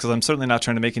those, because I'm certainly not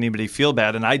trying to make anybody feel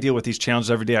bad, and I deal with these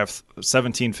challenges every day. I have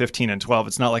 17, 15, and 12.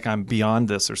 It's not like I'm beyond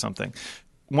this or something.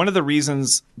 One of the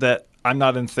reasons that I'm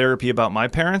not in therapy about my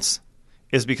parents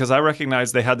is because I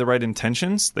recognize they had the right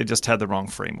intentions. They just had the wrong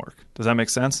framework. Does that make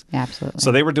sense? Absolutely.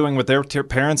 So they were doing what their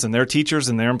parents and their teachers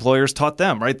and their employers taught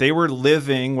them, right? They were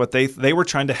living what they were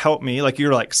trying to help me. Like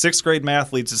you're like 6th grade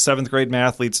math leads to 7th grade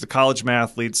math, leads to college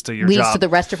math, leads to your job. Leads to the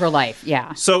rest of her life,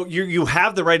 yeah. So you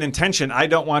have the right intention. I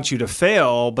don't want you to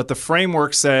fail, but the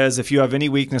framework says if you have any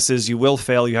weaknesses, you will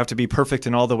fail. You have to be perfect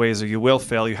in all the ways or you will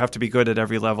fail. You have to be good at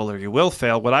every level or you will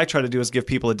fail. What I try to do is give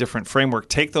people a different framework.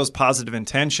 Take those positive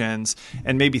intentions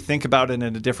and maybe think about it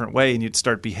in a different way, and you'd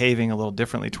start behaving a little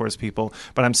differently towards people.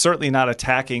 But I'm certainly not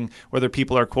attacking whether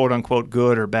people are quote unquote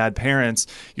good or bad parents.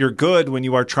 You're good when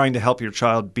you are trying to help your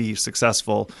child be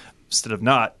successful instead of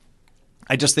not.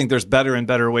 I just think there's better and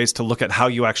better ways to look at how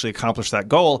you actually accomplish that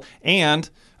goal. And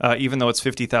even though it's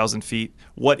 50,000 feet,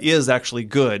 what is actually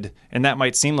good? And that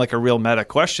might seem like a real meta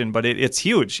question, but it's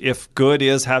huge. If good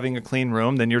is having a clean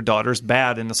room, then your daughter's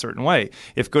bad in a certain way.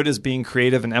 If good is being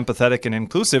creative and empathetic and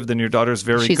inclusive, then your daughter's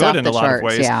She's good in a lot of charts,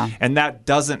 ways. yeah. And that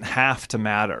doesn't have to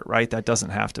matter, right? That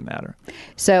doesn't have to matter.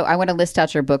 So I want to list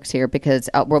out your books here because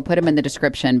we'll put them in the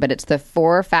description, but it's the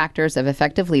 4 factors of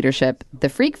effective leadership, the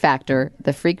freak factor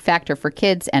for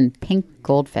kids, and Pink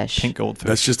Goldfish. Pink Goldfish.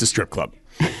 That's just a strip club.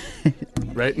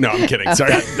 Right? No, I'm kidding.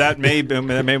 Sorry. That may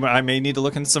I may need to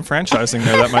look into some franchising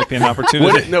there. That might be an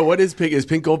opportunity. What is Pink? Is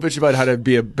Pink Goldfish about how to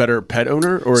be a better pet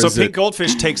owner? Or so is Pink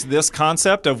Goldfish takes this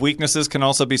concept of weaknesses can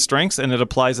also be strengths, and it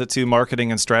applies it to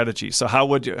marketing and strategy. So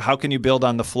how can you build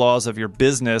on the flaws of your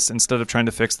business instead of trying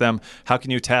to fix them? How can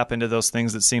you tap into those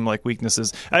things that seem like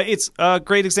weaknesses? It's a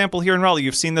great example here in Raleigh.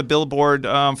 You've seen the billboard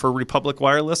for Republic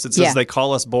Wireless. It says they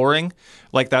call us boring,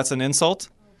 like that's an insult.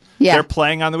 Yeah. They're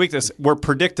playing on the weakness. We're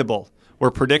predictable.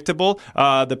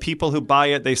 The people who buy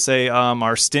it, they say,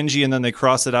 are stingy, and then they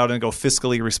cross it out and go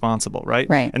fiscally responsible, right?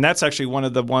 Right. And that's actually one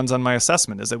of the ones on my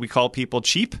assessment is that we call people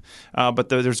cheap, but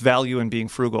there's value in being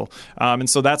frugal. And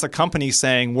so that's a company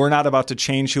saying, we're not about to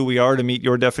change who we are to meet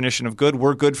your definition of good.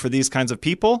 We're good for these kinds of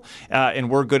people, and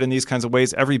we're good in these kinds of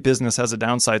ways. Every business has a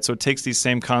downside. So it takes these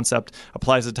same concept,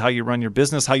 applies it to how you run your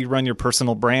business, how you run your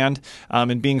personal brand,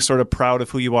 and being sort of proud of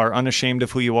who you are, unashamed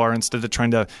of who you are, instead of trying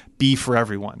to be for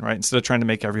everyone, right? Instead of trying to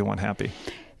make everyone happy.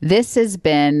 This has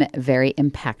been very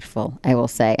impactful, I will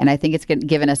say. And I think it's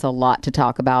given us a lot to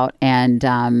talk about. And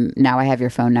now I have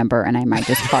your phone number, and I might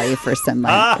just call you for some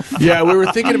Yeah, we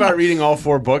were thinking about reading all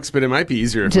 4 books, but it might be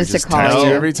easier if we just text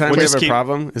you every time we have a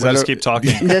problem. We'll just keep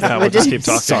talking. We'll just keep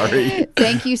talking. Sorry.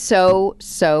 Thank you so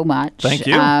much. Thank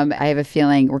you. I have a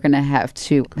feeling we're going to have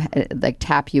to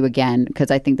tap you again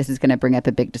because I think this is going to bring up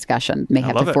a big discussion. May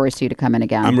have to force you to come in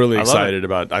again. I'm really excited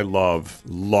about. I love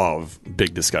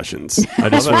big discussions. I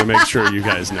just want to make sure you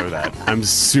guys know that. I'm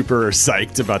super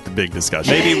psyched about the big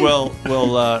discussion. Maybe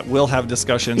we'll have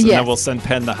discussions, and then we'll send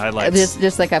Penn the highlights.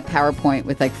 Just like a PowerPoint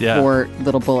with 4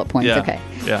 little bullet points. Yeah. Okay.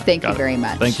 Yeah. Thank you very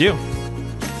much. Thank you.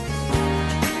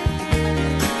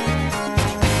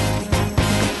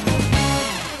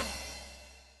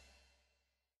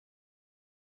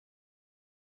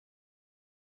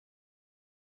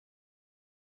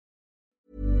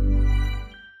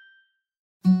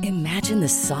 Imagine the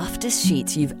softest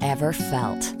sheets you've ever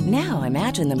felt. Now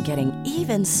imagine them getting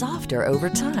even softer over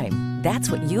time.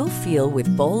 That's what you'll feel with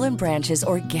Boll & Branch's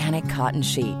organic cotton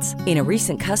sheets. In a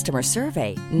recent customer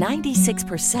survey,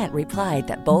 96% replied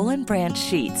that Boll & Branch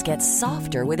sheets get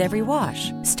softer with every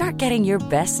wash. Start getting your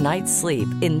best night's sleep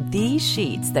in these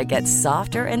sheets that get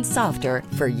softer and softer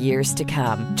for years to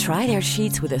come. Try their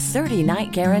sheets with a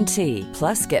 30-night guarantee.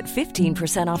 Plus, get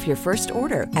 15% off your first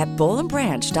order at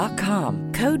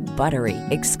bollandbranch.com. Code BUTTERY.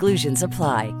 Exclusions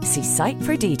apply. See site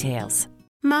for details.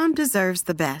 Mom deserves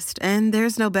the best, and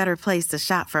there's no better place to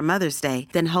shop for Mother's Day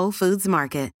than Whole Foods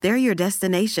Market. They're your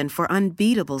destination for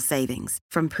unbeatable savings,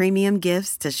 from premium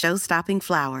gifts to show-stopping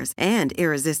flowers and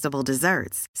irresistible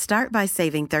desserts. Start by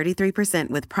saving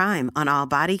 33% with Prime on all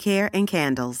body care and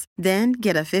candles. Then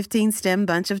get a 15-stem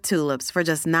bunch of tulips for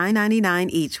just $9.99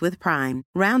 each with Prime.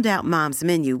 Round out Mom's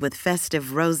menu with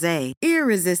festive rosé,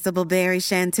 irresistible berry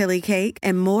chantilly cake,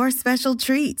 and more special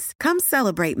treats. Come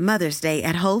celebrate Mother's Day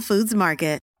at Whole Foods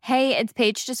Market. Hey, it's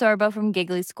Paige DeSorbo from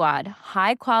Giggly Squad.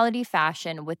 High quality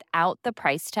fashion without the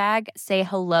price tag. Say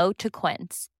hello to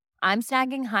Quince. I'm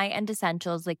snagging high-end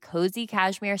essentials like cozy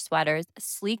cashmere sweaters,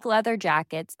 sleek leather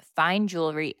jackets, fine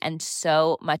jewelry, and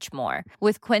so much more.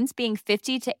 With Quince being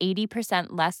 50 to 80%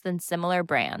 less than similar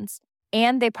brands.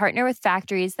 And they partner with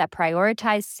factories that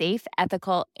prioritize safe,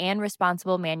 ethical, and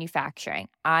responsible manufacturing.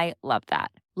 I love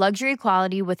that. Luxury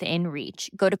quality within reach.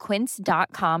 Go to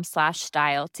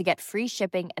quince.com/style to get free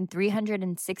shipping and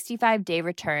 365-day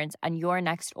returns on your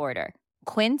next order.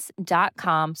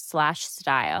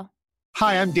 Quince.com/style.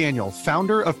 Hi, I'm Daniel,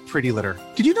 founder of Pretty Litter.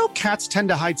 Did you know cats tend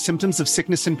to hide symptoms of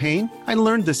sickness and pain? I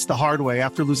learned this the hard way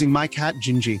after losing my cat,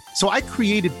 Gingy. So I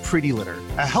created Pretty Litter,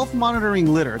 a health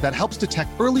monitoring litter that helps detect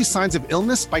early signs of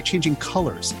illness by changing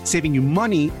colors, saving you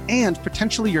money and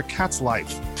potentially your cat's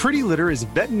life. Pretty Litter is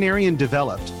veterinarian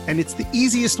developed, and it's the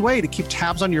easiest way to keep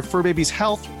tabs on your fur baby's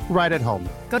health right at home.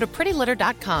 Go to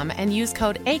prettylitter.com and use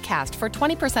code ACAST for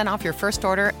 20% off your first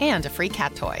order and a free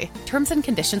cat toy. Terms and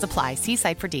conditions apply. See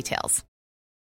site for details.